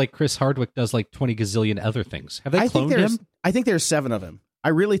since Chris Hardwick does 20 gazillion other things. Have they cloned him? I think there's 7 of him. I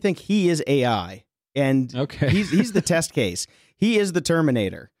really think he is AI. And he's the test case. He is the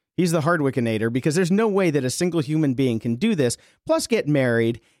Terminator. He's the Hardwickinator, because there's no way that a single human being can do this, plus get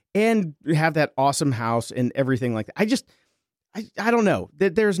married and have that awesome house and everything like that. I don't know.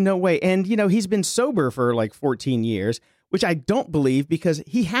 There's no way. And, he's been sober for like 14 years, which I don't believe because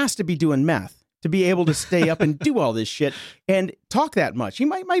he has to be doing meth to be able to stay up and do all this shit and talk that much. He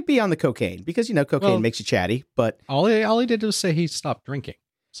might be on the cocaine because, cocaine makes you chatty, but all he did was say he stopped drinking.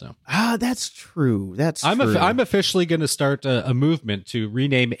 So that's true. I'm officially going to start a movement to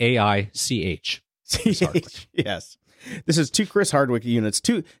rename AI CH. Yes. This is 2 Chris Hardwick units,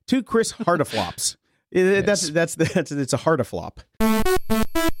 two Chris Hardaflops. Yes. That's it's a Hardaflop.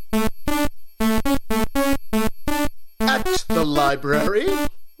 At the library.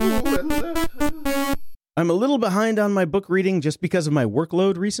 I'm a little behind on my book reading just because of my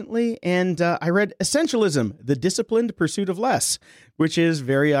workload recently, and I read Essentialism, The Disciplined Pursuit of Less, which is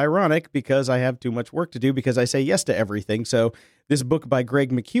very ironic because I have too much work to do because I say yes to everything. So this book by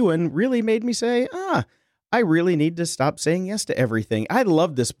Greg McKeown really made me say, I really need to stop saying yes to everything. I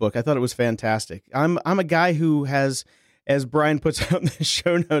love this book. I thought it was fantastic. I'm a guy who has, as Brian puts out in the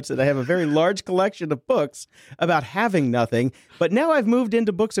show notes, that I have a very large collection of books about having nothing, but now I've moved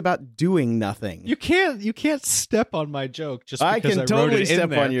into books about doing nothing. You can't step on my joke just because I can wrote totally it in step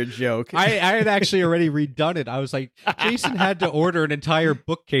there. on your joke. I had actually already redone it. I was like, Jason had to order an entire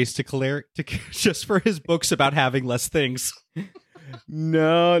bookcase to just for his books about having less things.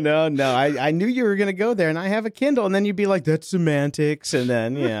 No. I knew you were going to go there, and I have a Kindle, and then you'd be like, "That's semantics," and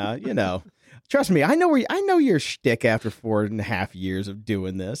then Trust me, I know your shtick after 4.5 years of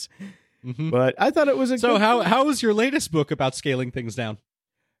doing this. Mm-hmm. But I thought it was how was your latest book about scaling things down?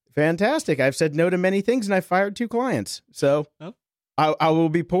 Fantastic. I've said no to many things, and I fired 2 clients. So I will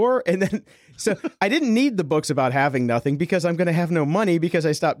be poor, and then so I didn't need the books about having nothing because I'm going to have no money because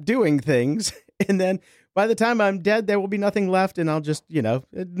I stopped doing things, and then by the time I'm dead, there will be nothing left, and I'll just,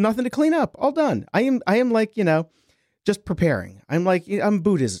 nothing to clean up. All done. I am like, just preparing. I'm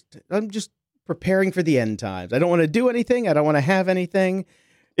Buddhist. I'm just preparing for the end times. I don't want to do anything. I don't want to have anything.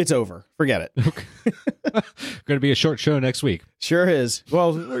 It's over. Forget it. Okay. Going to be a short show next week. Sure is.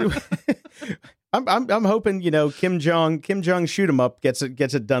 Well, I'm hoping, Kim Jong shoot 'em up gets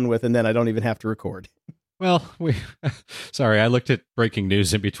it done with, and then I don't even have to record. Well, sorry, I looked at breaking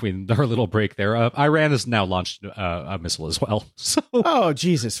news in between our little break there. Iran has now launched a missile as well. So, oh,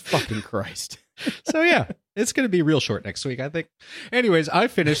 Jesus fucking Christ. So, yeah, it's going to be real short next week, I think. Anyways, I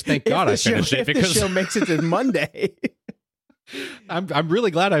finished. Thank God I finished it because the show makes it to Monday. I'm really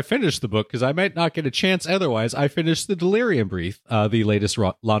glad I finished the book because I might not get a chance otherwise. I finished The Delirium Brief, the latest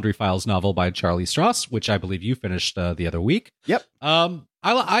Laundry Files novel by Charlie Strauss, which I believe you finished the other week. Yep.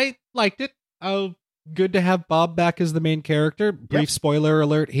 I liked it. Good to have Bob back as the main character. Brief spoiler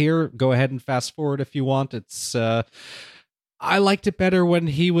alert here. Go ahead and fast forward if you want. It's I liked it better when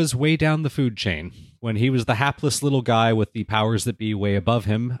he was way down the food chain. When he was the hapless little guy with the powers that be way above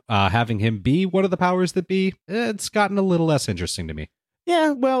him. Having him be one of the powers that be, it's gotten a little less interesting to me. Yeah,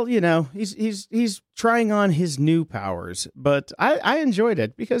 well, he's trying on his new powers, but I enjoyed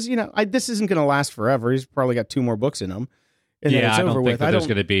it because this isn't going to last forever. He's probably got 2 more books in him. And yeah, I don't think that there's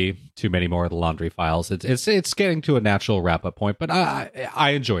going to be too many more of the Laundry Files. It's getting to a natural wrap up point, but I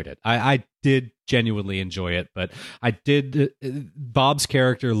enjoyed it. I did genuinely enjoy it, but I did. Bob's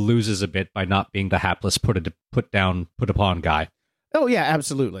character loses a bit by not being the hapless, put upon guy. Oh yeah,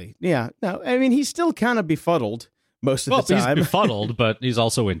 absolutely. Yeah, no, I mean he's still kind of befuddled most of the time. He's befuddled, but he's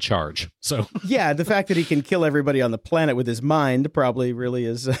also in charge. So yeah, the fact that he can kill everybody on the planet with his mind probably really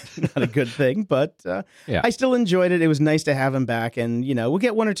is not a good thing. But I still enjoyed it. It was nice to have him back, and we'll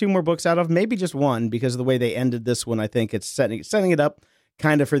get 1 or 2 more books out of maybe just 1 because of the way they ended this one. I think it's setting it up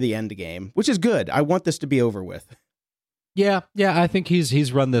kind of for the end game, which is good. I want this to be over with. Yeah, I think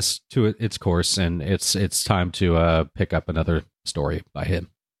he's run this to its course, and it's time to pick up another story by him.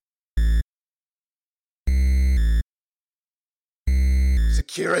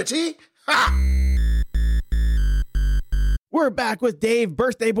 Security? Ha! We're back with Dave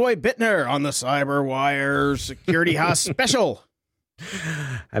Birthday Boy Bittner on the Cyberwire Security House Special.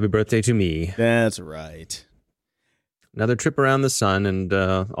 Happy birthday to me. That's right. Another trip around the sun and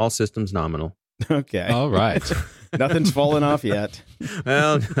all systems nominal. Okay. All right. Nothing's fallen off yet.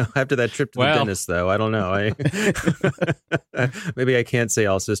 Well, after that trip to the dentist, though, I don't know. Maybe I can't say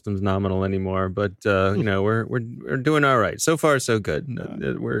all systems nominal anymore, but we're doing all right. So far, so good.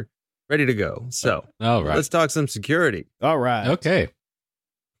 We're ready to go. So, all right. Let's talk some security. All right. Okay.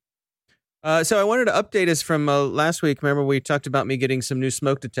 So I wanted to update us from last week. Remember, we talked about me getting some new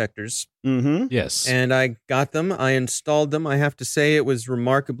smoke detectors. Mm-hmm. Yes. And I got them. I installed them. I have to say it was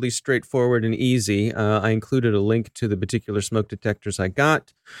remarkably straightforward and easy. I included a link to the particular smoke detectors I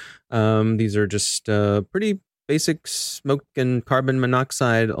got. These are just pretty basic smoke and carbon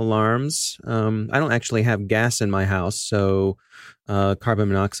monoxide alarms. I don't actually have gas in my house, so carbon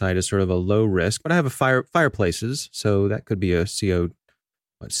monoxide is sort of a low risk. But I have fireplaces, so that could be a CO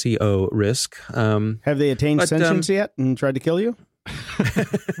risk. Have they attained sentience yet and tried to kill you?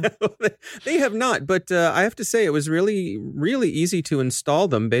 They have not, but I have to say it was really, really easy to install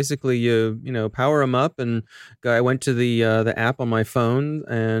them. Basically, you power them up, and I went to the app on my phone,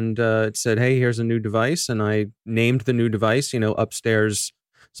 and it said, "Hey, here's a new device," and I named the new device. Upstairs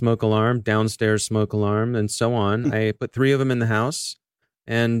smoke alarm, downstairs smoke alarm, and so on. I put 3 of them in the house,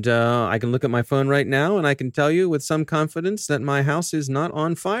 and I can look at my phone right now, and I can tell you with some confidence that my house is not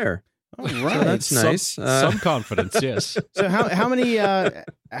on fire. All right, so that's nice. Some confidence, yes. So how many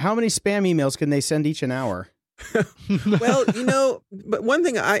spam emails can they send each an hour? Well, but one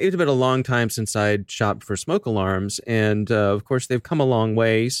thing, it's been a long time since I'd shopped for smoke alarms, and of course they've come a long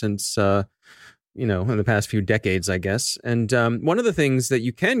way since in the past few decades, I guess. And one of the things that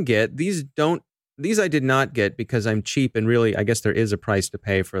you can get, these I did not get because I'm cheap, and really, I guess there is a price to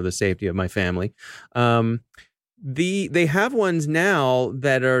pay for the safety of my family. They have ones now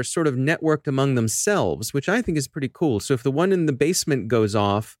that are sort of networked among themselves, which I think is pretty cool. So if the one in the basement goes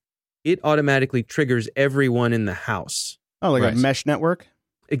off, it automatically triggers everyone in the house. Oh, like a mesh network?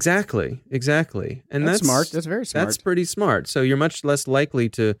 Exactly. And that's smart. That's very smart. That's pretty smart. So you're much less likely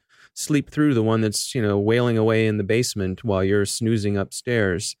to sleep through the one that's, wailing away in the basement while you're snoozing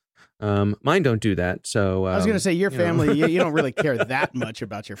upstairs. Mine don't do that. So I was going to say your family, you don't really care that much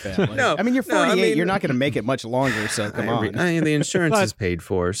about your family. No, I mean, you're 48. You're not going to make it much longer. So come on. The insurance is paid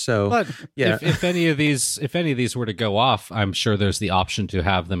for. So, but yeah. If any of these were to go off, I'm sure there's the option to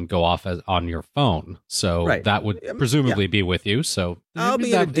have them go off on your phone. So that would presumably be with you. So I'll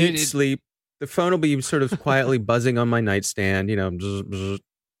be in a deep sleep. The phone will be sort of quietly buzzing on my nightstand. Bzz, bzz,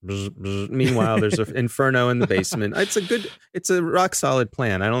 bzz, bzz. Meanwhile, there's an inferno in the basement. It's a rock solid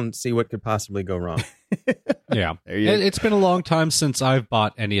plan. I don't see what could possibly go wrong. Yeah. It's been a long time since I've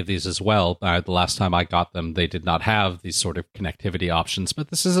bought any of these as well. The last time I got them, they did not have these sort of connectivity options, but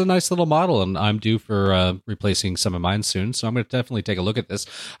this is a nice little model, and I'm due for replacing some of mine soon, so I'm going to definitely take a look at this.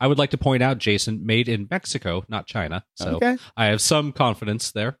 I would like to point out, Jason, made in Mexico, not China, so I have some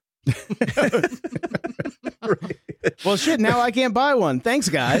confidence there. Right. Well, shit, now I can't buy one. Thanks,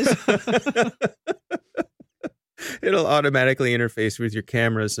 guys. It'll automatically interface with your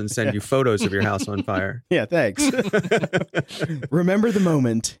cameras and send you photos of your house on fire. Yeah, thanks. Remember the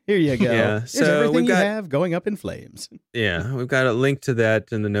moment. Here you go. Yeah, here's everything you have going up in flames. Yeah, we've got a link to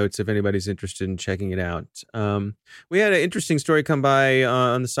that in the notes if anybody's interested in checking it out. We had an interesting story come by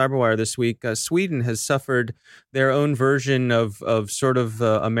on the Cyberwire this week. Sweden has suffered their own version of sort of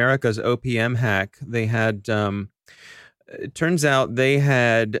America's OPM hack. They had... it turns out they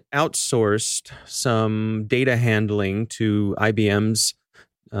had outsourced some data handling to IBM's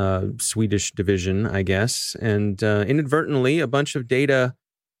Swedish division, I guess. And inadvertently, a bunch of data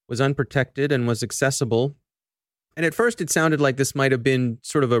was unprotected and was accessible. And at first, it sounded like this might have been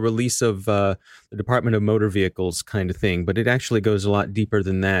sort of a release of the Department of Motor Vehicles kind of thing. But it actually goes a lot deeper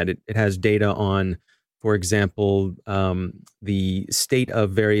than that. It has data on, for example, the state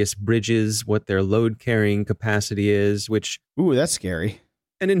of various bridges, what their load carrying capacity is, which... Ooh, that's scary.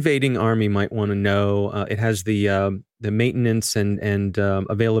 An invading army might want to know. It has the maintenance and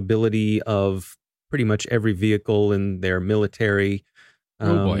availability of pretty much every vehicle in their military.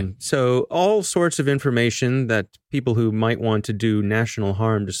 Oh boy. So all sorts of information that people who might want to do national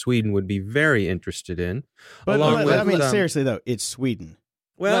harm to Sweden would be very interested in. But seriously, though, it's Sweden.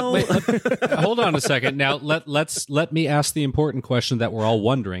 Well, hold on a second. Now let me ask the important question that we're all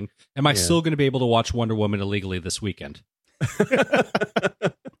wondering: am I still going to be able to watch Wonder Woman illegally this weekend?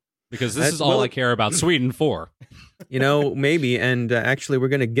 Because this is all I care about Sweden for. Maybe. And actually, we're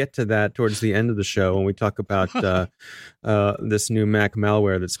going to get to that towards the end of the show when we talk about this new Mac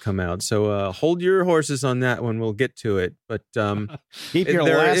malware that's come out. So hold your horses on that one. We'll get to it. But keep your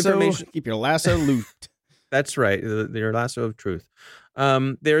lasso looped. That's right. Your lasso of truth.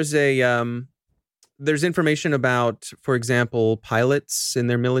 There's information about, for example, pilots in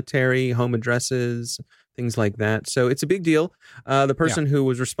their military, home addresses, things like that. So it's a big deal. The person who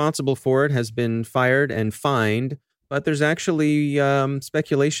was responsible for it has been fired and fined, but there's actually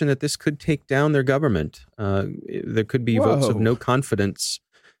speculation that this could take down their government. There could be votes of no confidence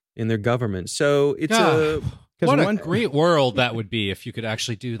in their government. So it's what a great world that would be if you could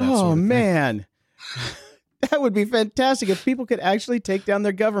actually do that. Oh, man. That would be fantastic if people could actually take down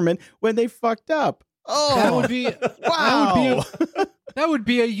their government when they fucked up. Oh, that would be wow. That would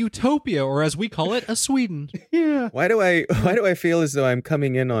be a utopia, or as we call it, a Sweden. Yeah. Why do I feel as though I'm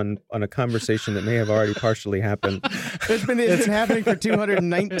coming in on a conversation that may have already partially happened? It's been happening for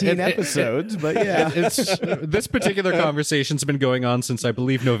 219 episodes, but yeah. It's this particular conversation's been going on since I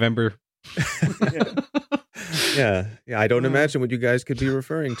believe November. Yeah. I don't imagine what you guys could be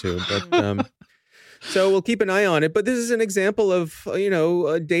referring to, but so we'll keep an eye on it. But this is an example of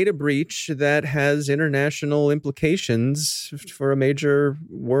a data breach that has international implications for a major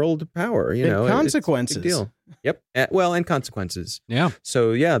world power. And consequences. It's a big deal. Yep. Well, and consequences. Yeah.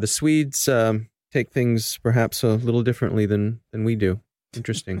 So the Swedes take things perhaps a little differently than we do.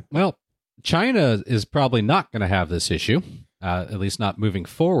 Interesting. Well, China is probably not going to have this issue. At least not moving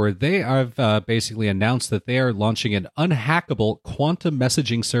forward. They have basically announced that they are launching an unhackable quantum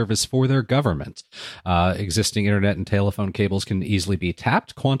messaging service for their government. Existing internet and telephone cables can easily be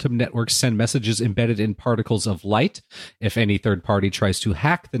tapped. Quantum networks send messages embedded in particles of light. If any third party tries to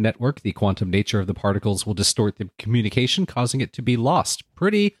hack the network, the quantum nature of the particles will distort the communication, causing it to be lost.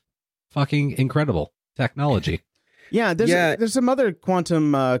 Pretty fucking incredible technology. Yeah, there's some other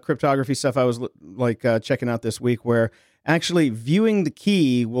quantum cryptography stuff I was checking out this week where actually viewing the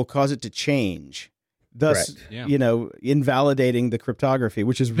key will cause it to change, thus, invalidating the cryptography,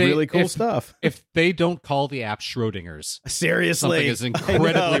 which is really cool stuff. If they don't call the app Schrodinger's, seriously, something is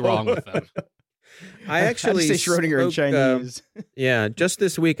incredibly wrong with them. I actually say Schrodinger in Chinese. Just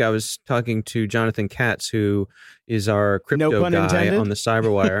this week I was talking to Jonathan Katz, who is our crypto guy intended. on the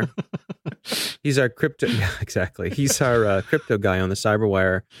Cyberwire. He's our crypto, exactly. He's our crypto guy on the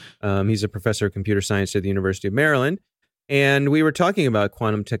Cyberwire. He's a professor of computer science at the University of Maryland. And we were talking about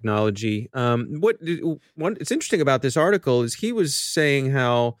quantum technology. What's interesting about this article is he was saying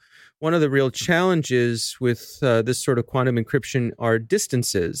how one of the real challenges with this sort of quantum encryption are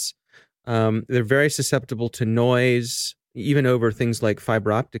distances. They're very susceptible to noise, even over things like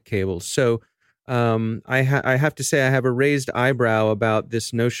fiber optic cables. So I have to say I have a raised eyebrow about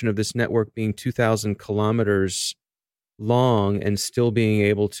this notion of this network being 2,000 kilometers long and still being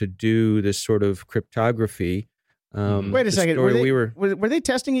able to do this sort of cryptography. Wait a second. Were they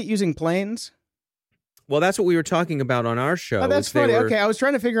testing it using planes? Well, that's what we were talking about on our show. Oh, that's funny. Okay, I was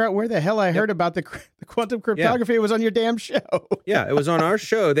trying to figure out where the hell I heard about the quantum cryptography. It was on your damn show. Yeah, it was on our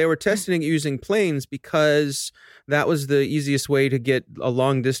show. They were testing it using planes because that was the easiest way to get a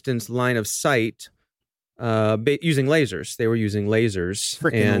long-distance line of sight using lasers. They were using lasers.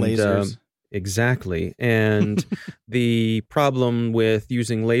 Frickin' lasers. Exactly. And the problem with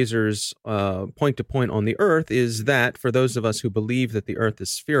using lasers point to point on the Earth is that for those of us who believe that the Earth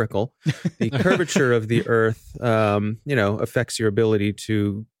is spherical, the curvature of the Earth, affects your ability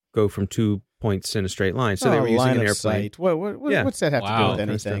to go from 2 points in a straight line. So they were using an airplane. What's that have to do with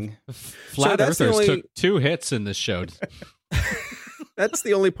anything? Flat Earthers took 2 hits in this show. That's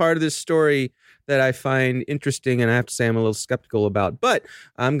the only part of this story that I find interesting, and I have to say I'm a little skeptical about. But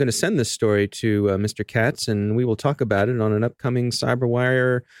I'm going to send this story to Mr. Katz, and we will talk about it on an upcoming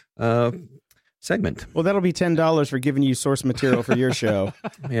Cyberwire segment. Well, that'll be $10 for giving you source material for your show.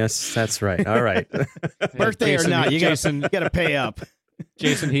 Yes, that's right. All right. Birthday or not, you got to pay up.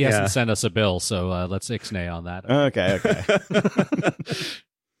 Jason, he hasn't sent us a bill, so let's ixnay on that. Okay.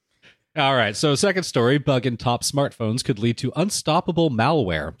 All right, so second story, bug in top smartphones could lead to unstoppable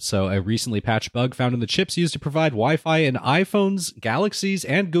malware. So a recently patched bug found in the chips used to provide Wi-Fi in iPhones, Galaxies,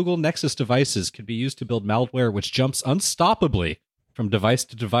 and Google Nexus devices could be used to build malware which jumps unstoppably from device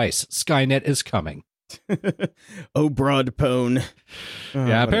to device. Skynet is coming. Oh, broad pone.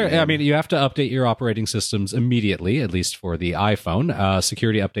 Yeah, apparently, I mean, you have to update your operating systems immediately, at least for the iPhone.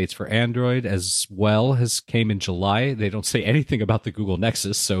 Security updates for Android as well came in July. They don't say anything about the Google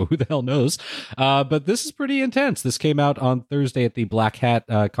Nexus, so who the hell knows? But this is pretty intense. This came out on Thursday at the Black Hat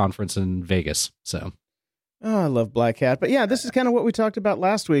conference in Vegas. So. Oh, I love Black Hat. But yeah, this is kind of what we talked about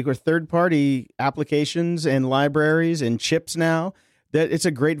last week, where third-party applications and libraries and chips now, that it's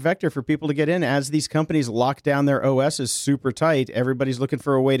a great vector for people to get in. As these companies lock down their OSs super tight, everybody's looking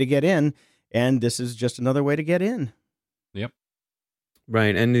for a way to get in, and this is just another way to get in. Yep.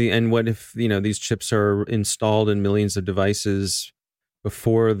 Right. And what if, these chips are installed in millions of devices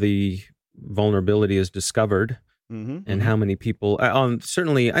before the vulnerability is discovered? Mm-hmm. And how many people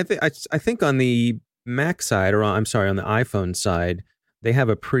certainly I think on the Mac side, or on the iPhone side, they have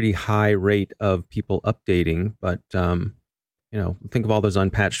a pretty high rate of people updating, but think of all those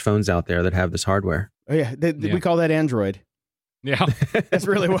unpatched phones out there that have this hardware. Oh, yeah. We call that Android. Yeah. That's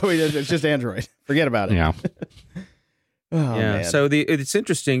really what we did. It's just Android. Forget about it. Yeah. Man. So it's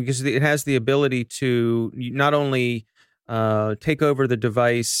interesting because it has the ability to not only take over the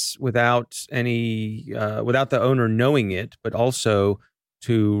device without without the owner knowing it, but also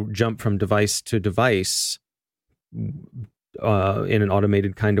to jump from device to device in an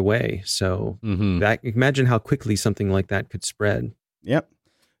automated kind of way. So imagine how quickly something like that could spread. Yep.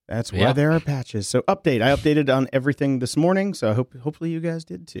 That's why there are patches. So I updated on everything this morning. So hopefully you guys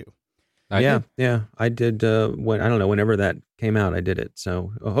did too. I did. Whenever that came out, I did it.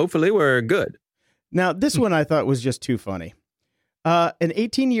 So hopefully we're good. Now, this one I thought was just too funny. An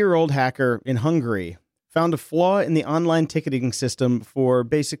 18-year-old hacker in Hungary found a flaw in the online ticketing system for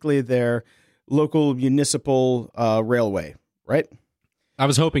basically their local municipal railway, right? I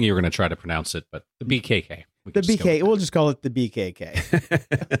was hoping you were going to try to pronounce it, but the BKK. We'll just call it the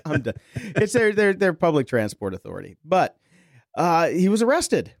BKK. I'm done. It's their public transport authority. But he was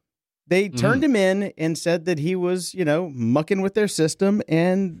arrested. They turned him in and said that he was, mucking with their system,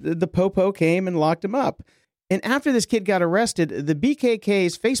 and the popo came and locked him up. And after this kid got arrested, the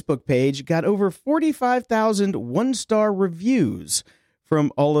BKK's Facebook page got over 45,000 one-star reviews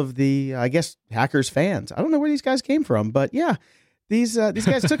from all of the, I guess, hackers fans. I don't know where these guys came from, but yeah, these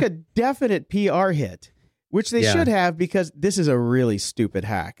guys took a definite PR hit, which they should have, because this is a really stupid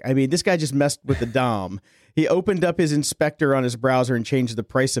hack. I mean, this guy just messed with the DOM. He opened up his inspector on his browser and changed the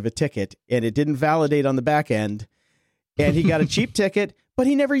price of a ticket, and it didn't validate on the back end. And he got a cheap ticket, but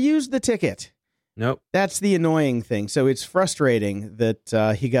he never used the ticket. Nope. That's the annoying thing. So it's frustrating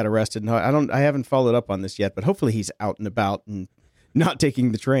that he got arrested. No, I haven't followed up on this yet, but hopefully he's out and about and not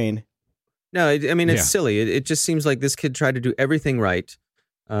taking the train. No, it's silly. It just seems like this kid tried to do everything right.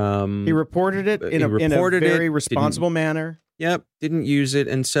 He reported it in a very responsible manner. Yep, didn't use it.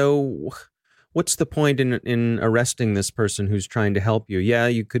 And so what's the point in arresting this person who's trying to help you? Yeah,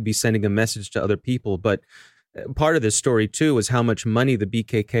 you could be sending a message to other people, but part of this story, too, is how much money the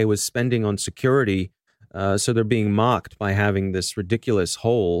BKK was spending on security. So they're being mocked by having this ridiculous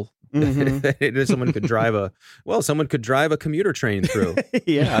hole that someone could drive a commuter train through.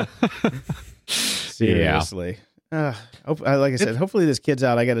 Yeah. Seriously. Like I said, hopefully this kid's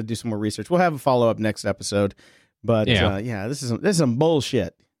out. I got to do some more research. We'll have a follow-up next episode. But this is some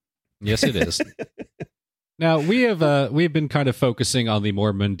bullshit. Yes, it is. Now, we've been kind of focusing on the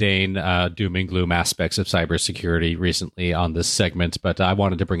more mundane doom and gloom aspects of cybersecurity recently on this segment, but I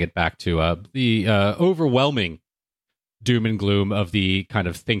wanted to bring it back to the overwhelming doom and gloom of the kind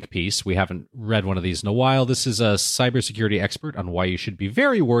of think piece. We haven't read one of these in a while. This is a cybersecurity expert on why you should be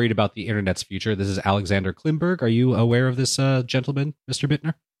very worried about the internet's future. This is Alexander Klimberg. Are you aware of this gentleman, Mr.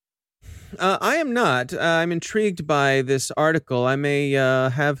 Bittner? I am not. I'm intrigued by this article. I may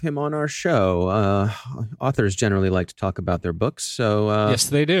have him on our show. Authors generally like to talk about their books, so yes,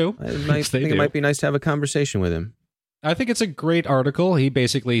 they do. I think it might be nice to have a conversation with him. I think it's a great article. He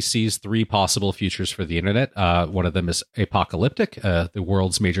basically sees three possible futures for the internet. One of them is apocalyptic, the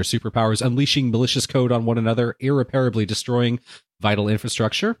world's major superpowers unleashing malicious code on one another, irreparably destroying vital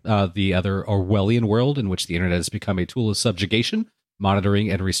infrastructure. The other Orwellian world, in which the internet has become a tool of subjugation, monitoring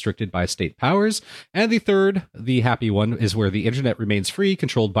and restricted by state powers. And the third, the happy one, is where the internet remains free,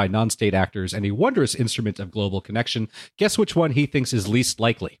 controlled by non-state actors, and a wondrous instrument of global connection. Guess which one he thinks is least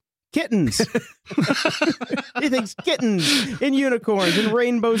likely? Kittens. He thinks kittens and unicorns and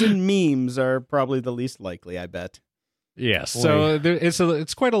rainbows and memes are probably the least likely, I bet. Yes. So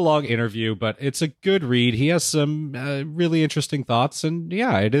it's quite a long interview, but it's a good read. He has some really interesting thoughts, and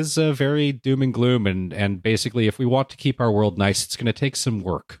it is very doom and gloom. And basically, if we want to keep our world nice, it's going to take some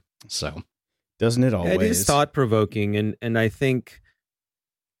work. So, doesn't it always? It is thought provoking, and I think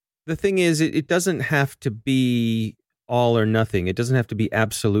the thing is, it doesn't have to be all or nothing. It doesn't have to be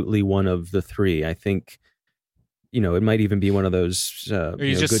absolutely one of the three. I think. It might even be one of those good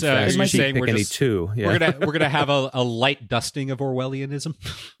fast cheap pick any two. Yeah. We're gonna have a light dusting of Orwellianism.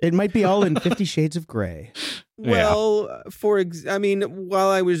 It might be all in 50 Shades of Grey. Well, while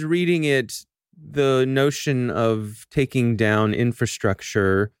I was reading it, the notion of taking down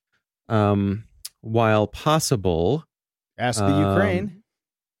infrastructure, while possible, ask the Ukraine.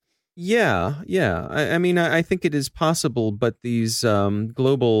 Yeah. I think it is possible, but these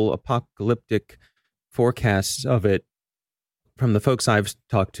global apocalyptic forecasts of it from the folks I've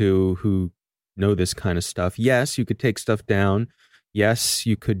talked to who know this kind of stuff. Yes, you could take stuff down. Yes,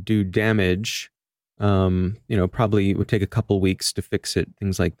 you could do damage. Probably it would take a couple weeks to fix it,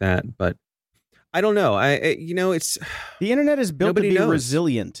 things like that. But I don't know. It's the internet is built to be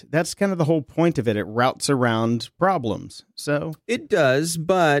resilient. That's kind of the whole point of it. It routes around problems. So it does.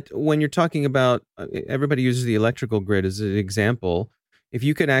 But when you're talking about, everybody uses the electrical grid as an example. If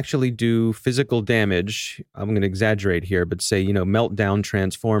you could actually do physical damage, I'm going to exaggerate here, but say, melt down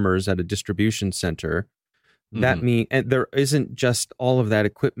transformers at a distribution center, that mean, and there isn't just all of that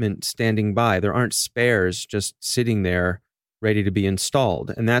equipment standing by. There aren't spares just sitting there ready to be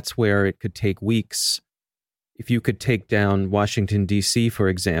installed. And that's where it could take weeks. If you could take down Washington, D.C., for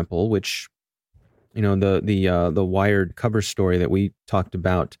example, which, the Wired cover story that we talked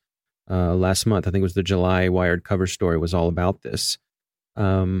about last month, I think it was the July Wired cover story, was all about this.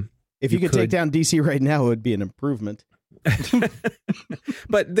 If you could take down D.C. right now, it would be an improvement.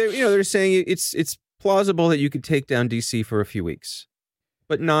 But they're saying it's plausible that you could take down DC for a few weeks,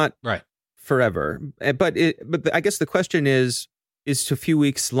 but not forever. But I guess the question is a few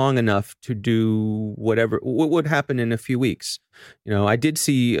weeks long enough to do what would happen in a few weeks? I did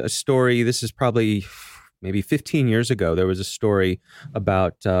see a story. This is probably maybe 15 years ago. There was a story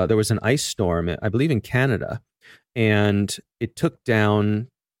about there was an ice storm, I believe in Canada, and it took down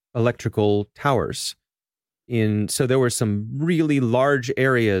electrical towers. So there were some really large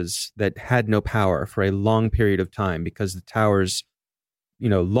areas that had no power for a long period of time because the towers,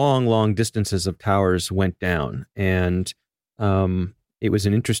 long distances of towers went down. And it was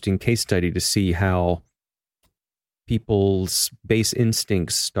an interesting case study to see how people's base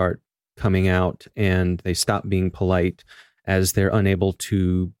instincts start coming out and they stop being polite as they're unable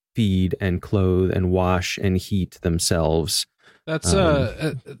to feed and clothe and wash and heat themselves.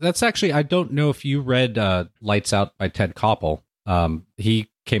 That's actually, I don't know if you read Lights Out by Ted Koppel.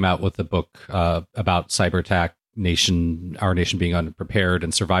 He came out with a book about cyber attack, our nation being unprepared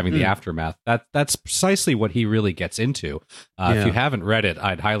and surviving the aftermath. That's precisely what he really gets into. If you haven't read it,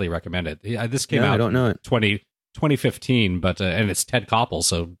 I'd highly recommend it. This came out I don't know it. 2015, but and it's Ted Koppel,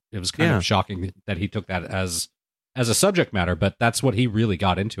 so it was kind of shocking that he took that as a subject matter, but that's what he really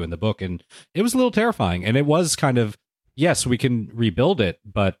got into in the book, and it was a little terrifying, and it was kind of, yes, we can rebuild it,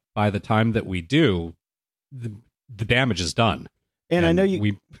 but by the time that we do, the damage is done. And I know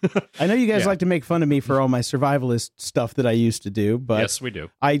you guys like to make fun of me for all my survivalist stuff that I used to do, but yes, we do.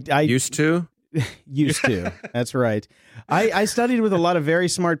 I used to. That's right. I studied with a lot of very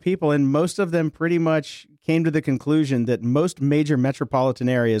smart people, and most of them pretty much came to the conclusion that most major metropolitan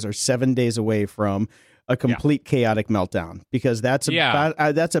areas are 7 days away from a complete chaotic meltdown, because that's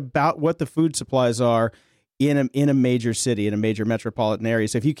about what the food supplies are in a major city, in a major metropolitan area.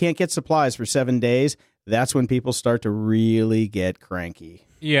 So if you can't get supplies for 7 days, that's when people start to really get cranky.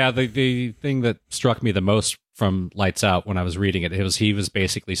 Yeah, the thing that struck me the most from Lights Out when I was reading it, he was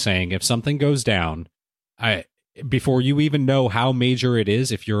basically saying, if something goes down, before you even know how major it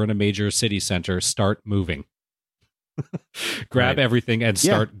is, if you're in a major city center, start moving. Grab everything and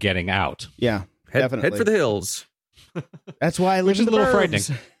start getting out. Yeah, definitely. Head for the hills. That's why I live in the a little burbs.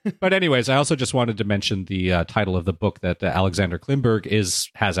 frightening. But anyways, I also just wanted to mention the title of the book that Alexander Klimberg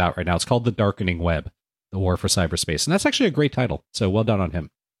has out right now. It's called The Darkening Web, The War for Cyberspace. And that's actually a great title. So well done on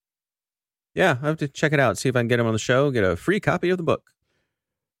him. Yeah, I have to check it out, see if I can get him on the show, get a free copy of the book.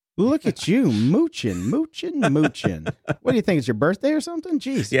 Look at you, mooching. What do you think? It's your birthday or something?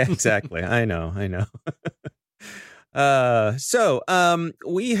 Jeez. Yeah, exactly. I know.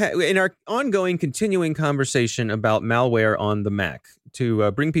 We in our ongoing, continuing conversation about malware on the Mac,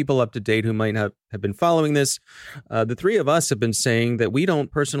 to bring people up to date who might have been following this, the three of us have been saying that we don't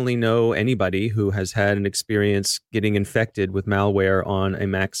personally know anybody who has had an experience getting infected with malware on a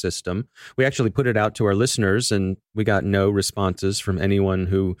Mac system. We actually put it out to our listeners, and we got no responses from anyone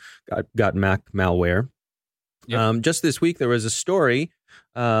who got Mac malware. Yep. Just this week, there was a story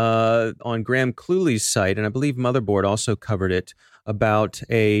on Graham Cluley's site, and I believe Motherboard also covered it, about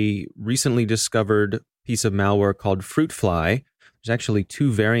a recently discovered piece of malware called Fruitfly. There's actually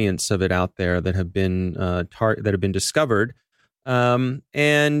two variants of it out there that have been discovered, and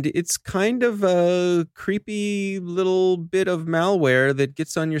it's kind of a creepy little bit of malware that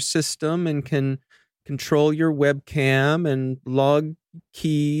gets on your system and can control your webcam and log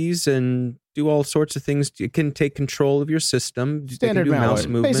keys and do all sorts of things. It can take control of your system. Standard malware. Mouse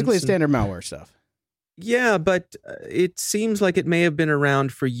movements. Basically standard malware stuff. Yeah, but it seems like it may have been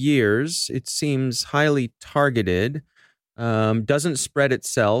around for years. It seems highly targeted. Doesn't spread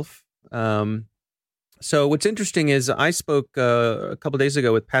itself. So what's interesting is I spoke a couple days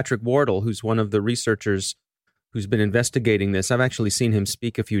ago with Patrick Wardle, who's one of the researchers who's been investigating this. I've actually seen him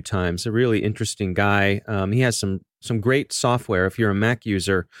speak a few times. A really interesting guy. He has some great software. If you're a Mac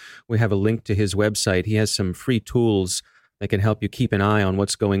user, we have a link to his website. He has some free tools that can help you keep an eye on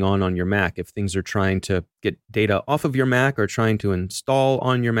what's going on your Mac. If things are trying to get data off of your Mac or trying to install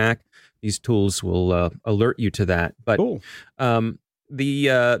on your Mac, these tools will alert you to that. But cool.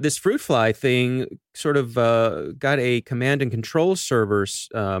 This Fruitfly thing sort of got a command and control server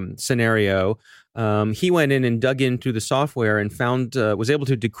scenario. He went in and dug into the software and found was able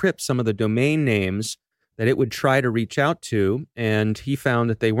to decrypt some of the domain names that it would try to reach out to, and he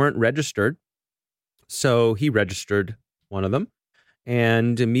found that they weren't registered. So he registered one of them,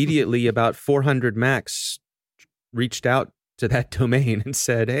 and immediately about 400 Macs reached out to that domain and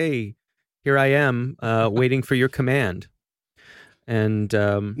said, "Hey, here I am, waiting for your command." And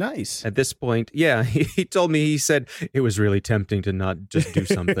nice. At this point, yeah, he told me, he said it was really tempting to not just do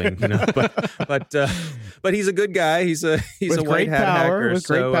something, but he's a good guy. He's a white hat hacker. With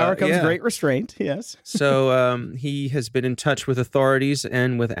great power comes great restraint. Yes. So he has been in touch with authorities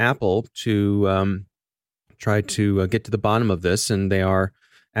and with Apple to try to get to the bottom of this, and they are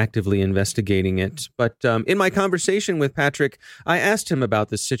actively investigating it. But in my conversation with Patrick, I asked him about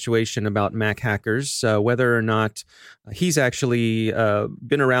this situation about Mac hackers, whether or not he's actually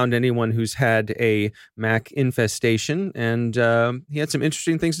been around anyone who's had a Mac infestation, and he had some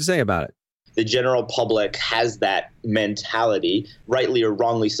interesting things to say about it. The general public has that mentality, rightly or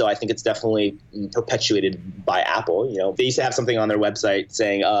wrongly so. I think it's definitely perpetuated by Apple. They used to have something on their website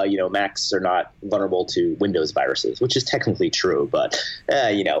saying, Macs are not vulnerable to Windows viruses, which is technically true. But,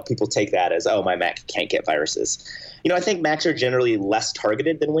 people take that as, my Mac can't get viruses. I think Macs are generally less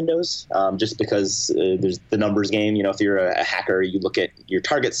targeted than Windows, just because there's the numbers game. If you're a hacker, you look at your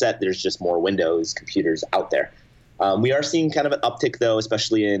target set, there's just more Windows computers out there. We are seeing kind of an uptick, though,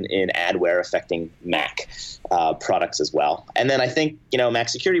 especially in adware affecting Mac products as well. And then I think, Mac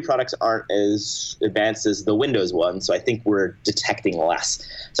security products aren't as advanced as the Windows one, so I think we're detecting less.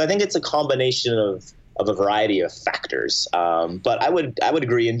 So I think it's a combination of a variety of factors. But I would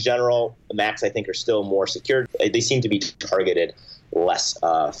agree, in general, Macs, I think, are still more secure. They seem to be targeted less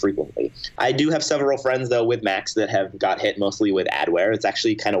frequently. I do have several friends, though, with Macs that have got hit mostly with adware. It's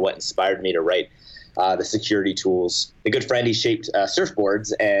actually kind of what inspired me to write the security tools. A good friend, he shaped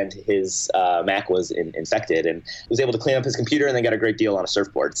surfboards, and his Mac was infected, and was able to clean up his computer and then got a great deal on a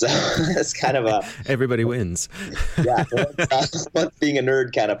surfboard. So it's kind of a... Everybody wins. Yeah. Being a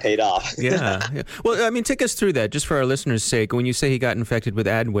nerd kind of paid off. Yeah. Well, take us through that, just for our listeners' sake. When you say he got infected with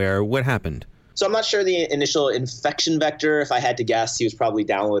adware, what happened? So I'm not sure the initial infection vector. If I had to guess, he was probably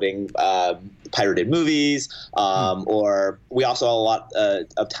downloading pirated movies, or we also a lot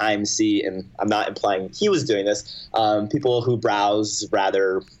of times see, and I'm not implying he was doing this, people who browse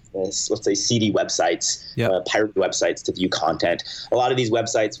rather, let's say, seedy websites, pirated websites to view content. A lot of these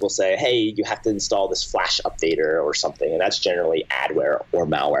websites will say, hey, you have to install this Flash updater or something, and that's generally adware or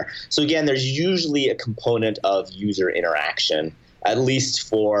malware. So again, there's usually a component of user interaction, at least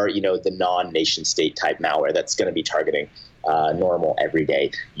for the non-nation state type malware that's going to be targeting normal everyday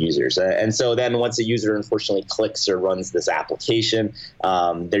users. And so then once a user unfortunately clicks or runs this application,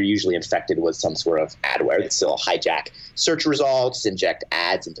 they're usually infected with some sort of adware that still hijack search results, inject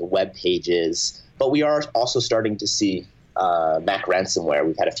ads into web pages. But we are also starting to see Mac ransomware.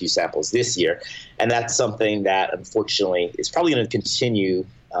 We've had a few samples this year, and that's something that unfortunately is probably going to continue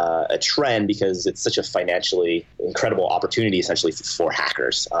a trend, because it's such a financially incredible opportunity essentially for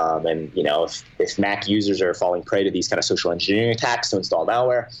hackers. And if Mac users are falling prey to these kind of social engineering attacks to install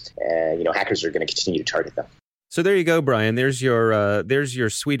malware, hackers are going to continue to target them. So there you go, Brian. There's your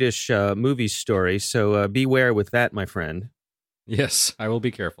Swedish movie story. So beware with that, my friend. Yes, I will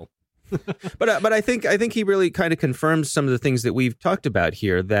be careful. But I think he really kind of confirms some of the things that we've talked about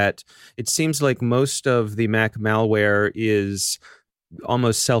here, that it seems like most of the Mac malware is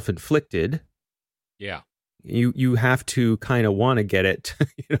almost self-inflicted. Yeah. You have to kind of want to get it.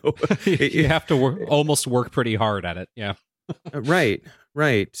 You have to almost work pretty hard at it. Yeah. Right.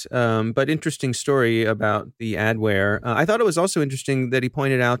 But interesting story about the adware. I thought it was also interesting that he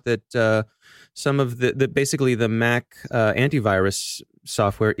pointed out that some of basically the Mac antivirus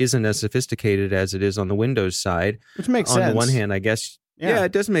software isn't as sophisticated as it is on the Windows side. Which makes sense. On the one hand, I guess, yeah,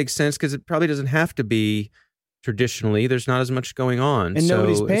 it does make sense, because it probably doesn't have to be. Traditionally, there's not as much going on. And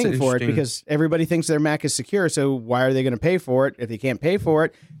nobody's paying for it, because everybody thinks their Mac is secure. So why are they going to pay for it? If they can't pay for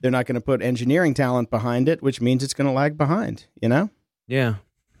it, they're not going to put engineering talent behind it, which means it's going to lag behind, Yeah.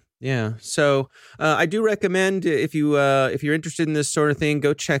 So I do recommend, if you're interested in this sort of thing,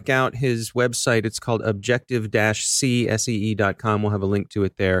 go check out his website. It's called objective-csee.com. We'll have a link to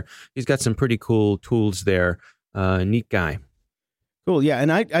it there. He's got some pretty cool tools there. Neat guy. Cool, yeah,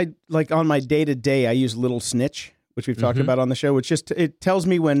 and I like on my day-to-day, I use Little Snitch, which we've talked about on the show, which it tells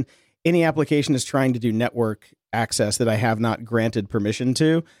me when any application is trying to do network access that I have not granted permission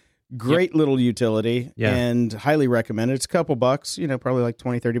to. Great little utility, and highly recommended. It's a couple bucks, probably like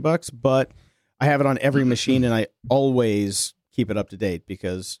 $20-$30, but I have it on every machine, and I always keep it up to date,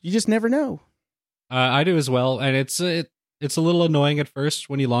 because you just never know. I do as well, and it's a little annoying at first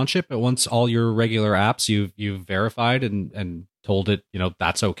when you launch it, but once all your regular apps you've verified and told it,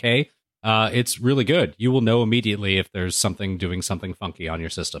 that's okay, It's really good. You will know immediately if there's something doing something funky on your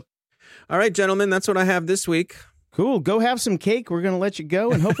system. All right, gentlemen, that's what I have this week. Cool. Go have some cake. We're going to let you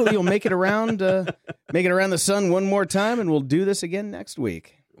go, and hopefully you'll make it around the sun one more time, and we'll do this again next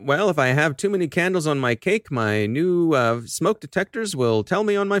week. Well, if I have too many candles on my cake, my new smoke detectors will tell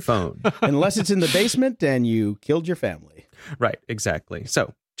me on my phone. Unless it's in the basement and you killed your family. Right, exactly.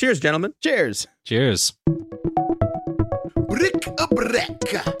 So, cheers, gentlemen. Cheers. Cheers. Brick a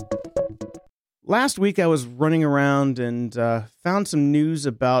brick. Last week I was running around and found some news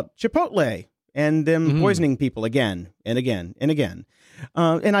about Chipotle and them poisoning people again and again and again.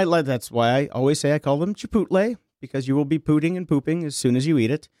 That's why I always say I call them Chipotle, because you will be pooting and pooping as soon as you eat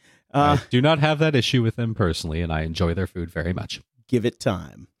it. I do not have that issue with them personally, and I enjoy their food very much. Give it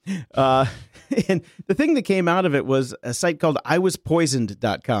time. And the thing that came out of it was a site called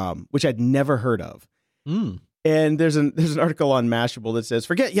iwaspoisoned.com, which I'd never heard of. And there's an article on Mashable that says,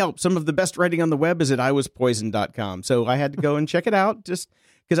 forget Yelp, some of the best writing on the web is at iwaspoisoned.com. So I had to go and check it out just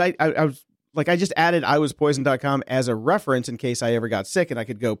because I was like, I just added iwaspoisoned.com as a reference in case I ever got sick and I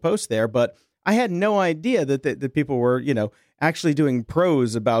could go post there. But I had no idea that people were, actually doing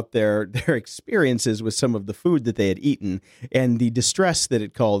prose about their experiences with some of the food that they had eaten and the distress that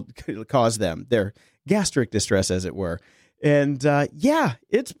it caused them, their gastric distress, as it were. And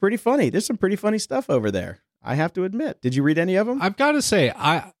it's pretty funny. There's some pretty funny stuff over there, I have to admit. Did you read any of them? I've got to say,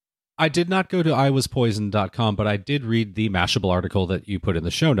 I did not go to iwaspoisoned.com, but I did read the Mashable article that you put in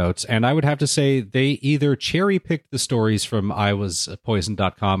the show notes, and I would have to say they either cherry-picked the stories from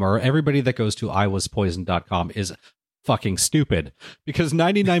iwaspoisoned.com, or everybody that goes to iwaspoisoned.com is fucking stupid, because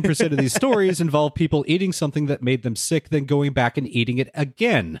 99% of these stories involve people eating something that made them sick, then going back and eating it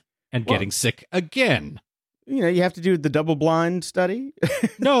again, and getting sick again. You have to do the double-blind study.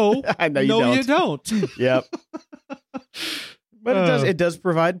 No, I know you don't. Yep. But it does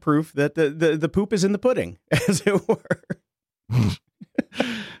provide proof that the poop is in the pudding, as it were.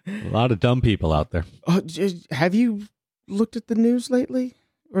 A lot of dumb people out there. Have you looked at the news lately?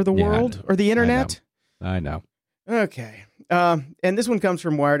 Or the world? Or the internet? I know. Okay. And this one comes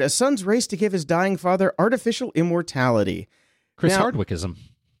from Wired. A son's race to give his dying father artificial immortality. Chris Hardwickism.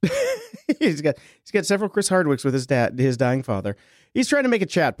 He's got several Chris Hardwicks with his dying father. He's trying to make a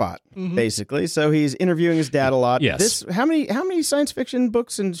chatbot, basically. So he's interviewing his dad a lot. Yes. How many science fiction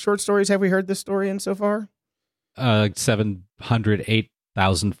books and short stories have we heard this story in so far?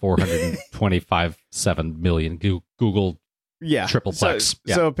 708,425 million Google tripleplex.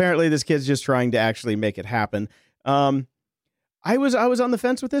 So apparently this kid's just trying to actually make it happen. I was on the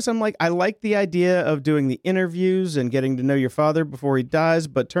fence with this. I'm like, I like the idea of doing the interviews and getting to know your father before he dies,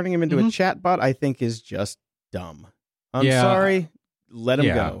 but turning him into a chatbot, I think, is just dumb. I'm sorry. Let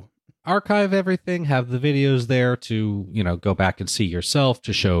him go. Archive everything. Have the videos there to, go back and see yourself,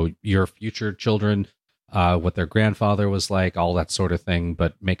 to show your future children what their grandfather was like, all that sort of thing.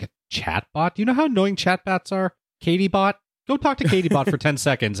 But make a chatbot. Do you know how annoying chatbots are? KatieBot. Go talk to KatieBot for 10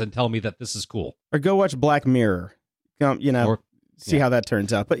 seconds and tell me that this is cool. Or go watch Black Mirror. See how that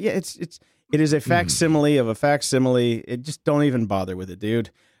turns out. But yeah, it is a facsimile of a facsimile. It just don't even bother with it,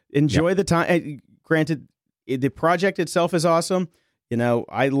 dude. Enjoy the time. Granted, the project itself is awesome.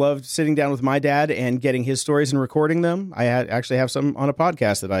 I loved sitting down with my dad and getting his stories and recording them. I actually have some on a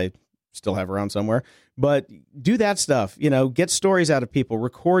podcast that I still have around somewhere. But do that stuff. Get stories out of people.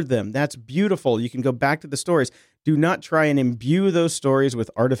 Record them. That's beautiful. You can go back to the stories. Do not try and imbue those stories with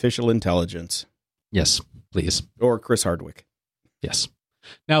artificial intelligence. Yes, please. Or Chris Hardwick. Yes.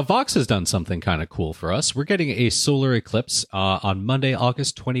 Now, Vox has done something kind of cool for us. We're getting a solar eclipse on Monday,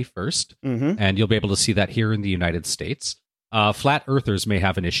 August 21st, and you'll be able to see that here in the United States. Flat earthers may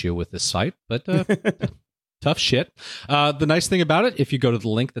have an issue with this site, but tough shit. The nice thing about it, if you go to the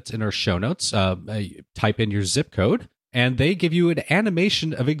link that's in our show notes, type in your zip code, and they give you an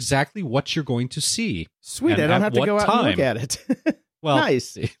animation of exactly what you're going to see. Sweet, I don't have to go out and look at it. Well,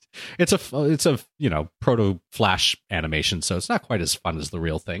 nice. It's a proto Flash animation, so it's not quite as fun as the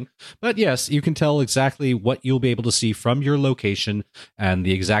real thing. But yes, you can tell exactly what you'll be able to see from your location and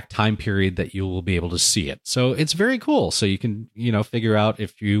the exact time period that you will be able to see it. So it's very cool. So you can figure out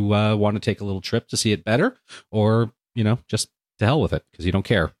if you want to take a little trip to see it better, or just to hell with it because you don't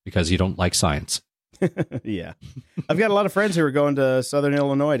care, because you don't like science. Yeah, I've got a lot of friends who are going to Southern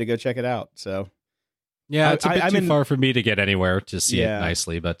Illinois to go check it out. So. Yeah, it's a bit too far for me to get anywhere to see it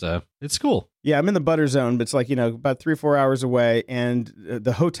nicely, but it's cool. Yeah, I'm in the butter zone, but it's like, about 3 or 4 hours away, and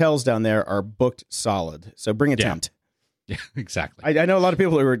the hotels down there are booked solid. So bring a tent. Yeah, exactly. I know a lot of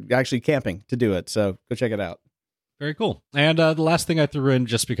people who are actually camping to do it, so go check it out. Very cool. And the last thing I threw in,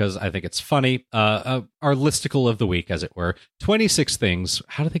 just because I think it's funny, our listicle of the week, as it were, 26 things.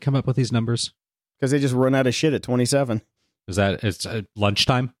 How do they come up with these numbers? Because they just run out of shit at 27. Is that it's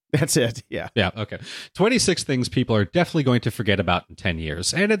lunchtime? That's it. Yeah. Yeah. Okay. 26 things people are definitely going to forget about in 10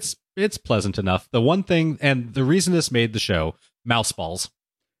 years. And it's pleasant enough. The one thing, and the reason this made the show, mouse balls.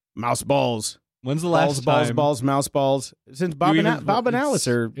 Mouse balls. When's the last time? Balls, mouse balls. Since Bob and Alice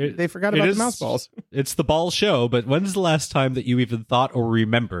they forgot about the mouse balls. It's the ball show, but when's the last time that you even thought or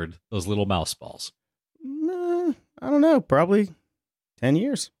remembered those little mouse balls? I don't know. Probably 10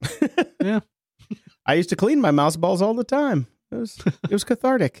 years. Yeah. I used to clean my mouse balls all the time. It was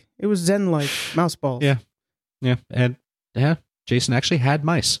cathartic. It was zen-like mouse balls. Yeah. Yeah. And yeah, Jason actually had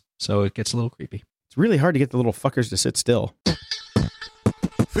mice, so it gets a little creepy. It's really hard to get the little fuckers to sit still.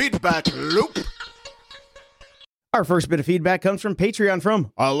 Feedback loop. Our first bit of feedback comes from Patreon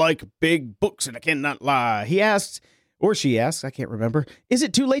from I Like Big Books and I Cannot Lie. He asks, or she asks, I can't remember, is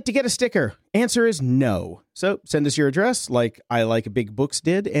it too late to get a sticker? Answer is no. So send us your address like I Like Big Books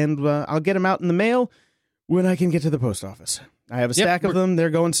did, and I'll get them out in the mail when I can get to the post office. I have a stack of them. They're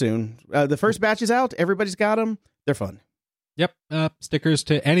going soon. The first batch is out. Everybody's got them. They're fun. Yep. Stickers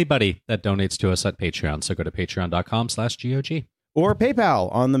to anybody that donates to us at Patreon. So go to patreon.com/GOG. Or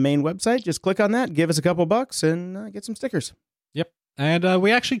PayPal on the main website. Just click on that, give us a couple bucks, and get some stickers. Yep. And we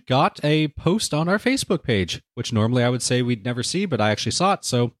actually got a post on our Facebook page, which normally I would say we'd never see, but I actually saw it.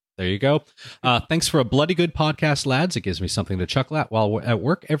 So there you go. Thanks for a bloody good podcast, lads. It gives me something to chuckle at while we're at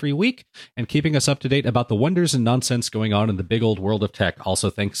work every week and keeping us up to date about the wonders and nonsense going on in the big old world of tech. Also,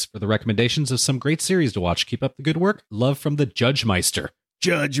 thanks for the recommendations of some great series to watch. Keep up the good work. Love from the Judge Meister.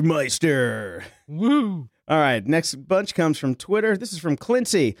 Judge Meister. Woo! All right, next bunch comes from Twitter. This is from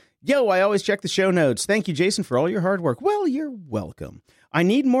Clincy. Yo, I always check the show notes. Thank you, Jason, for all your hard work. Well, you're welcome. I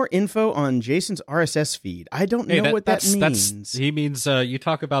need more info on Jason's RSS feed. I don't know what that means. He means you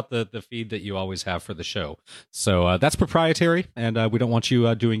talk about the feed that you always have for the show. So that's proprietary, and we don't want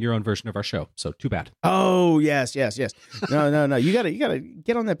you doing your own version of our show. So too bad. Oh, yes. No. You gotta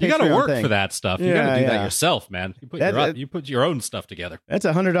get on that Patreon. You gotta work thing for that stuff. You gotta do that yourself, man. You put your own stuff together. That's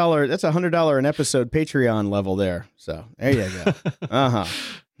 $100. That's $100 an episode Patreon level there. So there you go. Uh-huh.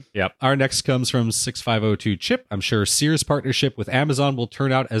 Yep. Our next comes from 6502 Chip. I'm sure Sears' partnership with Amazon will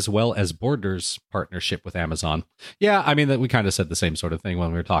turn out as well as Borders' partnership with Amazon. Yeah, I mean, we kind of said the same sort of thing when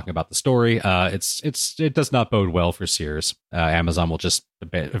we were talking about the story. It does not bode well for Sears. Amazon will just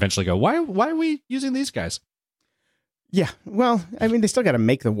eventually go, why are we using these guys? Yeah, well, I mean, they still got to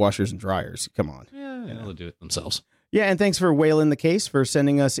make the washers and dryers. Come on. Yeah, they'll do it themselves. Yeah, and thanks for whaling the case for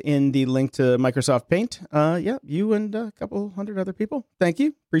sending us in the link to Microsoft Paint. Yeah, you and a couple hundred other people. Thank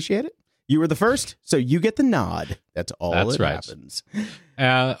you. Appreciate it. You were the first, so you get the nod. That's all that happens.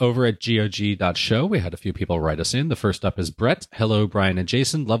 Over at GOG.show, we had a few people write us in. The first up is Brett. Hello, Brian and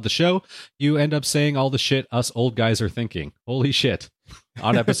Jason. Love the show. You end up saying all the shit us old guys are thinking. Holy shit.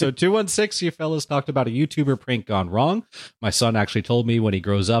 On episode 216, you fellas talked about a YouTuber prank gone wrong. My son actually told me when he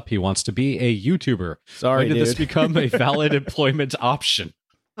grows up, he wants to be a YouTuber. Sorry, when did this become a valid employment option?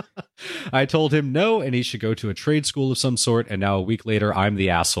 I told him no, and he should go to a trade school of some sort, and now a week later, I'm the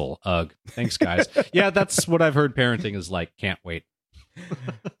asshole. Ugh. Thanks, guys. Yeah, that's what I've heard parenting is like. Can't wait.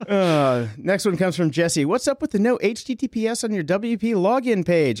 Next one comes from Jesse. What's up with the no HTTPS on your WP login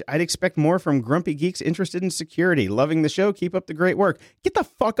page? I'd expect more from grumpy geeks interested in security. Loving the show. Keep up the great work. Get the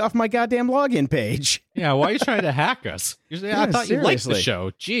fuck off my goddamn login page. Yeah, why are you trying to hack us? I thought you liked the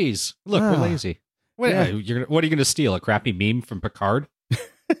show. Jeez. Look, we're lazy. What are you going to steal? A crappy meme from Picard?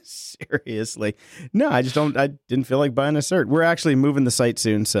 Seriously. No, I didn't feel like buying a cert. We're actually moving the site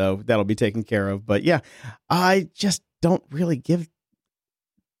soon, so that'll be taken care of. But yeah, I just don't really give.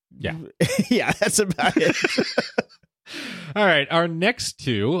 Yeah. Yeah, that's about it. All right. Our next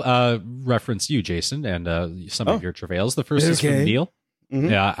two reference you, Jason, and some of your travails. The first is from Neil.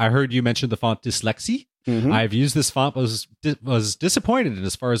 Mm-hmm. Yeah, I heard you mention the font Dyslexie. Mm-hmm. I've used this font, was disappointed, and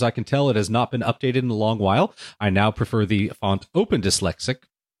as far as I can tell, it has not been updated in a long while. I now prefer the font Open Dyslexic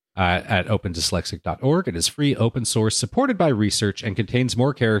at opendyslexic.org. It is free, open source, supported by research, and contains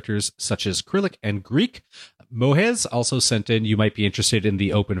more characters such as Cyrillic and Greek. Mohez also sent in, you might be interested in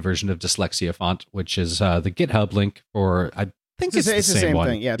the open version of Dyslexia font, which is the GitHub link for, I think it's the same one.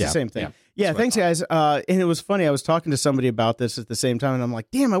 Thing. Yeah, it's the same thing. Yeah, thanks, guys. And it was funny. I was talking to somebody about this at the same time, and I'm like,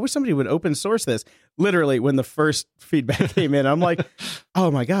 damn, I wish somebody would open source this. Literally, when the first feedback came in, I'm like, oh,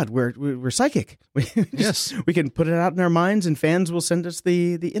 my God, we're psychic. We can put it out in our minds, and fans will send us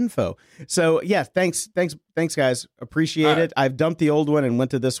the info. So, yeah, thanks, guys. Appreciate it. I've dumped the old one and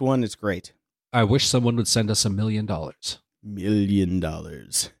went to this one. It's great. I wish someone would send us $1 million. $1 million.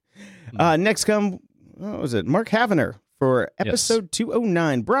 Next come... what was it? Mark Havener for episode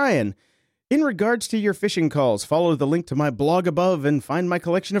 209. Brian, in regards to your phishing calls, follow the link to my blog above and find my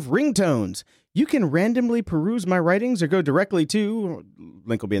collection of ringtones. You can randomly peruse my writings or go directly to,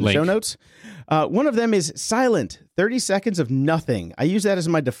 link will be in the show notes. One of them is Silent, 30 seconds of nothing. I use that as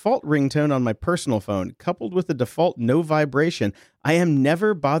my default ringtone on my personal phone. Coupled with the default no vibration, I am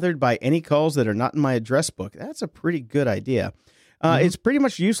never bothered by any calls that are not in my address book. That's a pretty good idea. It's pretty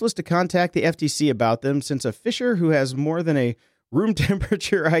much useless to contact the FTC about them, since a phisher who has more than a room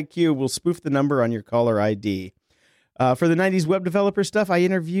temperature IQ will spoof the number on your caller ID. For the 90s web developer stuff, I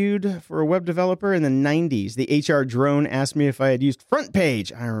interviewed for a web developer in the 90s. The HR drone asked me if I had used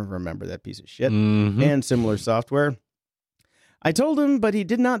FrontPage. I remember that piece of shit. And similar software. I told him, but he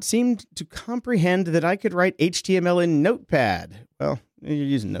did not seem to comprehend that I could write HTML in Notepad. Well, you're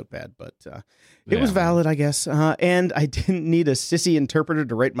using Notepad, but it was valid, I guess. And I didn't need a sissy interpreter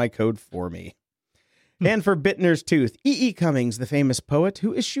to write my code for me. And for Bittner's Tooth, E.E. Cummings, the famous poet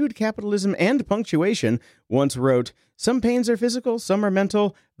who eschewed capitalism and punctuation, once wrote, "Some pains are physical, some are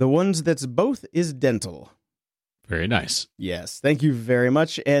mental. The ones that's both is dental." Very nice. Yes, thank you very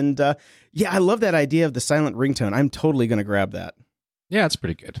much. And I love that idea of the silent ringtone. I'm totally going to grab that. Yeah, it's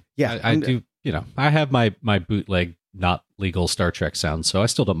pretty good. Yeah, I do. I have my bootleg, not legal Star Trek sounds, so I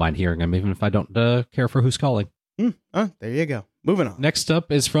still don't mind hearing them, even if I don't care for who's calling. There you go. Moving on. Next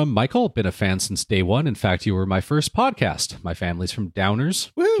up is from Michael. Been a fan since day one. In fact, you were my first podcast. My family's from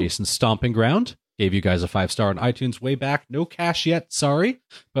Downers, Woo! Jason's stomping ground. Gave you guys a 5-star on iTunes way back. No cash yet, sorry.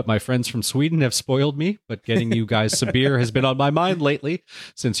 But my friends from Sweden have spoiled me. But getting you guys some beer has been on my mind lately,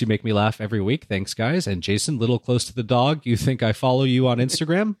 since you make me laugh every week. Thanks, guys. And Jason, little close to the dog. You think I follow you on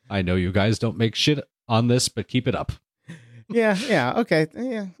Instagram? I know you guys don't make shit on this, but keep it up. Yeah, okay.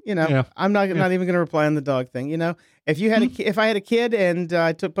 Yeah, I'm not even going to reply on the dog thing. If you had if I had a kid and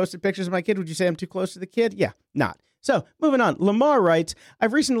I posted pictures of my kid, would you say I'm too close to the kid? Yeah, not. So, moving on. Lamar writes,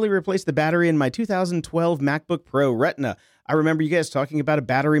 I've recently replaced the battery in my 2012 MacBook Pro Retina. I remember you guys talking about a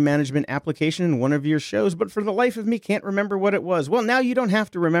battery management application in one of your shows, but for the life of me, can't remember what it was. Well, now you don't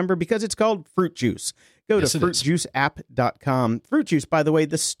have to remember because it's called Fruit Juice. Go to fruitjuiceapp.com. Fruit Juice, by the way,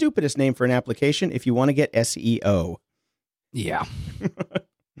 the stupidest name for an application if you want to get SEO. Yeah.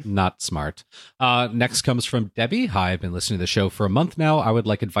 Not smart. Next comes from Debbie. Hi, I've been listening to the show for a month now. I would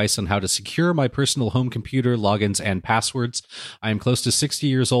like advice on how to secure my personal home computer logins and passwords. I am close to 60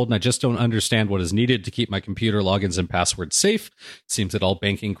 years old and I just don't understand what is needed to keep my computer logins and passwords safe. It seems that all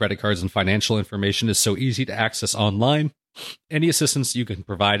banking, credit cards, and financial information is so easy to access online. Any assistance you can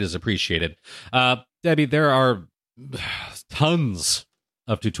provide is appreciated. Debbie, there are tons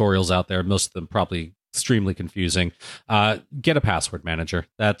of tutorials out there, most of them probably extremely confusing. Get a password manager.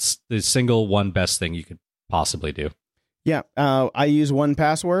 That's the single one best thing you could possibly do. Yeah, I use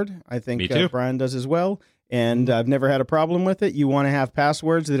 1Password. I think Brian does as well. And I've never had a problem with it. You want to have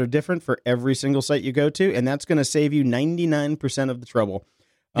passwords that are different for every single site you go to, and that's going to save you 99% of the trouble.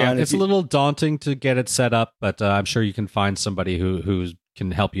 Yeah, it's a little daunting to get it set up, but I'm sure you can find somebody who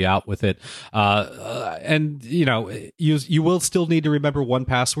can help you out with it. And you will still need to remember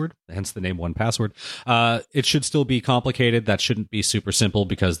 1Password, hence the name 1Password. It should still be complicated. That shouldn't be super simple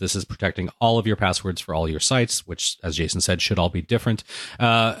because this is protecting all of your passwords for all your sites, which, as Jason said, should all be different.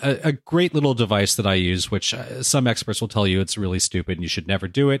 A great little device that I use, which some experts will tell you it's really stupid and you should never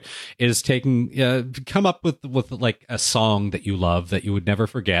do it, is come up with like a song that you love that you would never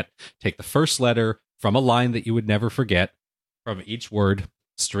forget. Take the first letter from a line that you would never forget from each word,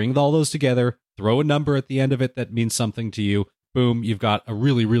 string all those together, throw a number at the end of it that means something to you. Boom, you've got a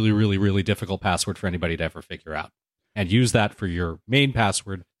really, really, really, really difficult password for anybody to ever figure out. And use that for your main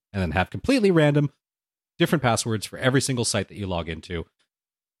password, and then have completely random, different passwords for every single site that you log into.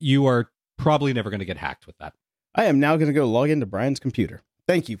 You are probably never going to get hacked with that. I am now going to go log into Brian's computer.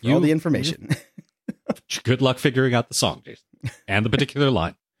 Thank you for all the information. Good luck figuring out the song, Jason, and the particular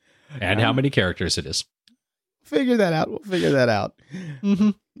line, and how many characters it is. Figure that out. We'll figure that out.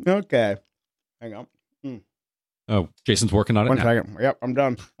 Mm-hmm. Okay. Hang on. Oh, Jason's working on it. 1 second. Yep, I'm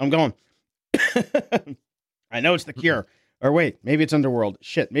done. I'm going. I know it's The Cure. Or wait, maybe it's Underworld.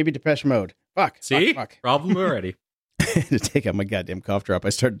 Shit, maybe Depeche Mode. Fuck. See? Fuck. Problem already. I had to take out my goddamn cough drop. I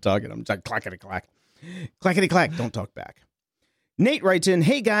started talking. I'm just like, clackety-clack. Clackety-clack. Don't talk back. Nate writes in,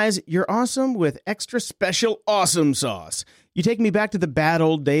 hey guys, you're awesome with extra special awesome sauce. You take me back to the bad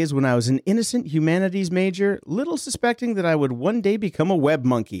old days when I was an innocent humanities major, little suspecting that I would one day become a web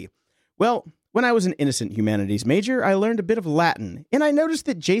monkey. Well, when I was an innocent humanities major, I learned a bit of Latin, and I noticed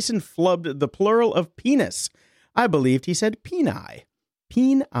that Jason flubbed the plural of penis. I believed he said peni.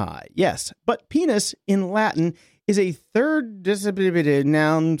 Peni, yes, but penis in Latin is a third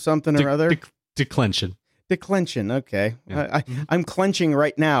noun something or other. Declension. Declension, okay. Yeah. I'm clenching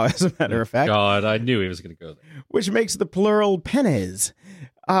right now, as a matter of fact. God, I knew he was going to go there. Which makes the plural pennes.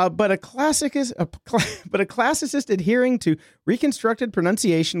 But a classicist adhering to reconstructed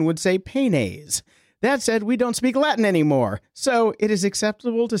pronunciation would say penes. That said, we don't speak Latin anymore, so it is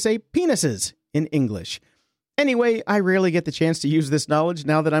acceptable to say penises in English. Anyway, I rarely get the chance to use this knowledge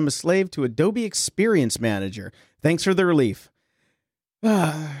now that I'm a slave to Adobe Experience Manager. Thanks for the relief.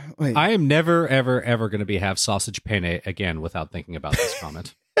 Wait. I am never, ever, ever going to have sausage penne again without thinking about this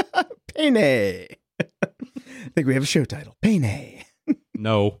comment. Penne. I think we have a show title. Penne.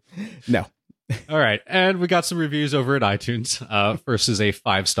 No. All right. And we got some reviews over at iTunes. First is a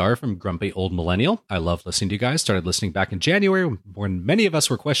 5-star from Grumpy Old Millennial. I love listening to you guys. Started listening back in January when many of us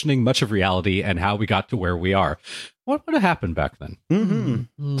were questioning much of reality and how we got to where we are. What would have happened back then?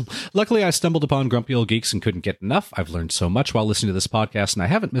 Mm-hmm. Luckily, I stumbled upon Grumpy Old Geeks and couldn't get enough. I've learned so much while listening to this podcast, and I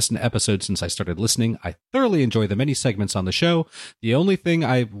haven't missed an episode since I started listening. I thoroughly enjoy the many segments on the show. The only thing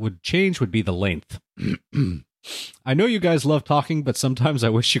I would change would be the length. I know you guys love talking, but sometimes I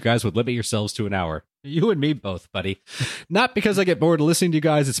wish you guys would limit yourselves to an hour. You and me both, buddy. Not because I get bored of listening to you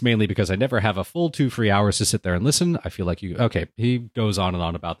guys, it's mainly because I never have a full 2 free hours to sit there and listen. I feel like you... Okay, he goes on and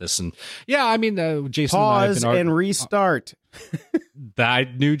on about this, and yeah, I mean, Jason Pause and I have been and restart. I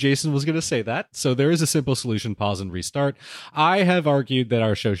knew Jason was going to say that, so there is a simple solution, pause and restart. I have argued that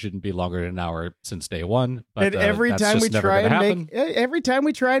our show shouldn't be longer than an hour since day one, but and every time we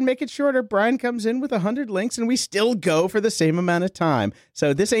try and make it shorter, Brian comes in with 100 links, and we still go for the same amount of time.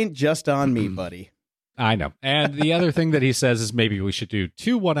 So this ain't just on me, buddy. I know. And the other thing that he says is maybe we should do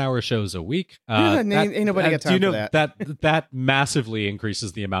 2 1-hour shows a week. Ain't nobody got time for that. That massively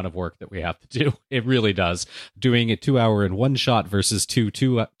increases the amount of work that we have to do. It really does. Doing a 2-hour in one shot versus two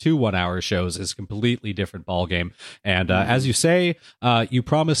 1-hour shows is a completely different ballgame. And as you say, you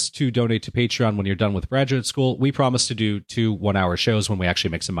promise to donate to Patreon when you're done with graduate school. We promise to do 2 1-hour shows when we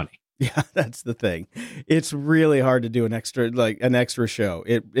actually make some money. Yeah, that's the thing. It's really hard to do an extra show.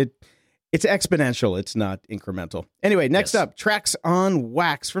 It's exponential. It's not incremental. Anyway, next up, Tracks on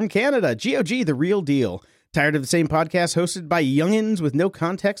Wax from Canada. GOG, the real deal. Tired of the same podcast hosted by youngins with no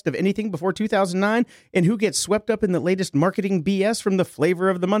context of anything before 2009 and who gets swept up in the latest marketing BS from the flavor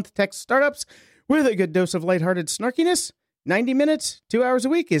of the month tech startups with a good dose of lighthearted snarkiness? 90 minutes, 2 hours a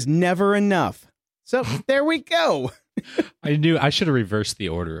week is never enough. So there we go. I knew I should have reversed the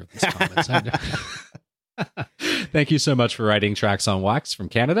order of these comments. Thank you so much for writing Tracks on Wax from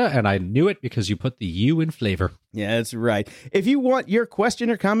Canada, and I knew it because you put the U in flavor. Yeah, that's right. If you want your question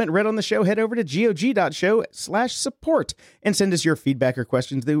or comment read on the show, head over to gog.show/support and send us your feedback or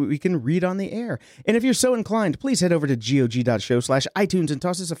questions that we can read on the air. And if you're so inclined, please head over to gog.show/iTunes and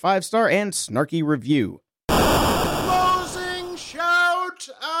toss us a 5-star and snarky review. Closing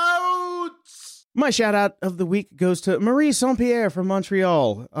shout-outs! My shout-out of the week goes to Marie Saint-Pierre from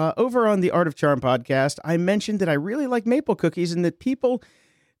Montreal. Over on the Art of Charm podcast, I mentioned that I really like maple cookies and that people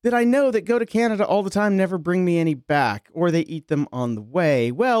that I know that go to Canada all the time never bring me any back, or they eat them on the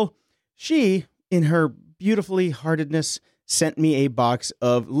way. Well, she, in her beautifully heartedness, sent me a box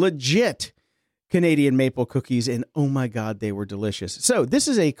of legit Canadian maple cookies, and oh my God, they were delicious. So this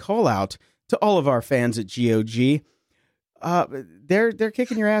is a call-out to all of our fans at GOG. They're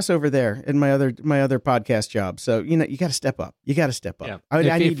kicking your ass over there in my other podcast job. So, you got to step up. You got to step up. Yeah.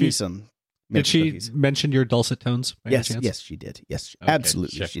 I need me some. Did she cookies. mention your dulcet tones? Yes, she did. Yes, okay,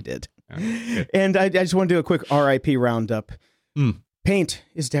 absolutely, sure. she did. Right, and I just want to do a quick RIP roundup. Paint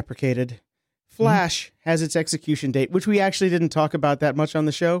is deprecated. Flash has its execution date, which we actually didn't talk about that much on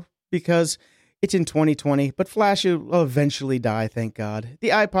the show because it's in 2020. But Flash will eventually die, thank God. The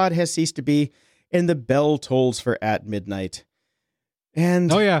iPod has ceased to be. And the bell tolls for at midnight. And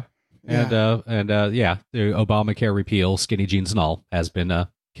the Obamacare repeal, skinny jeans and all, has been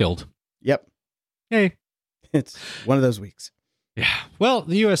killed. Yep. Hey, it's one of those weeks. Yeah. Well,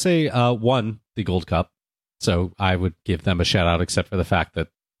 the USA won the Gold Cup, so I would give them a shout out, except for the fact that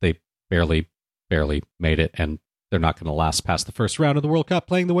they barely made it, and they're not going to last past the first round of the World Cup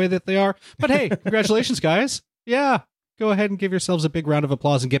playing the way that they are. But hey, congratulations, guys! Yeah. Go ahead and give yourselves a big round of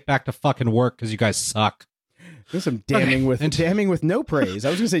applause and get back to fucking work because you guys suck. There's some damning with no praise. I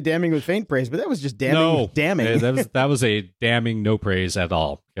was going to say damning with faint praise, but that was just damning with damning. that was a damning no praise at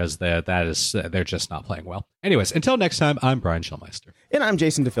all because they're just not playing well. Anyways, until next time, I'm Brian Schulmeister. And I'm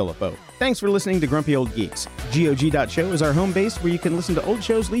Jason DeFilippo. Thanks for listening to Grumpy Old Geeks. GOG.show is our home base where you can listen to old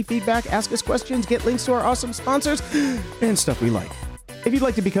shows, leave feedback, ask us questions, get links to our awesome sponsors, and stuff we like. If you'd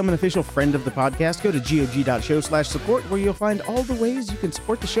like to become an official friend of the podcast, go to gog.show/support where you'll find all the ways you can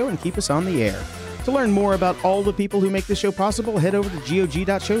support the show and keep us on the air. To learn more about all the people who make this show possible, head over to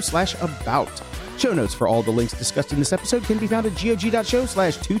gog.show/about. Show notes for all the links discussed in this episode can be found at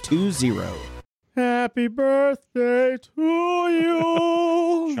gog.show/220. Happy birthday to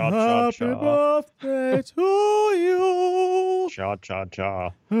you. Happy birthday to you. Cha cha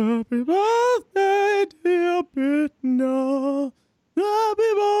cha. Happy birthday, dear Bitna.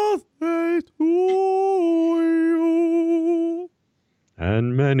 Happy birthday to you.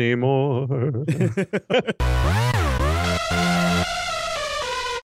 And many more.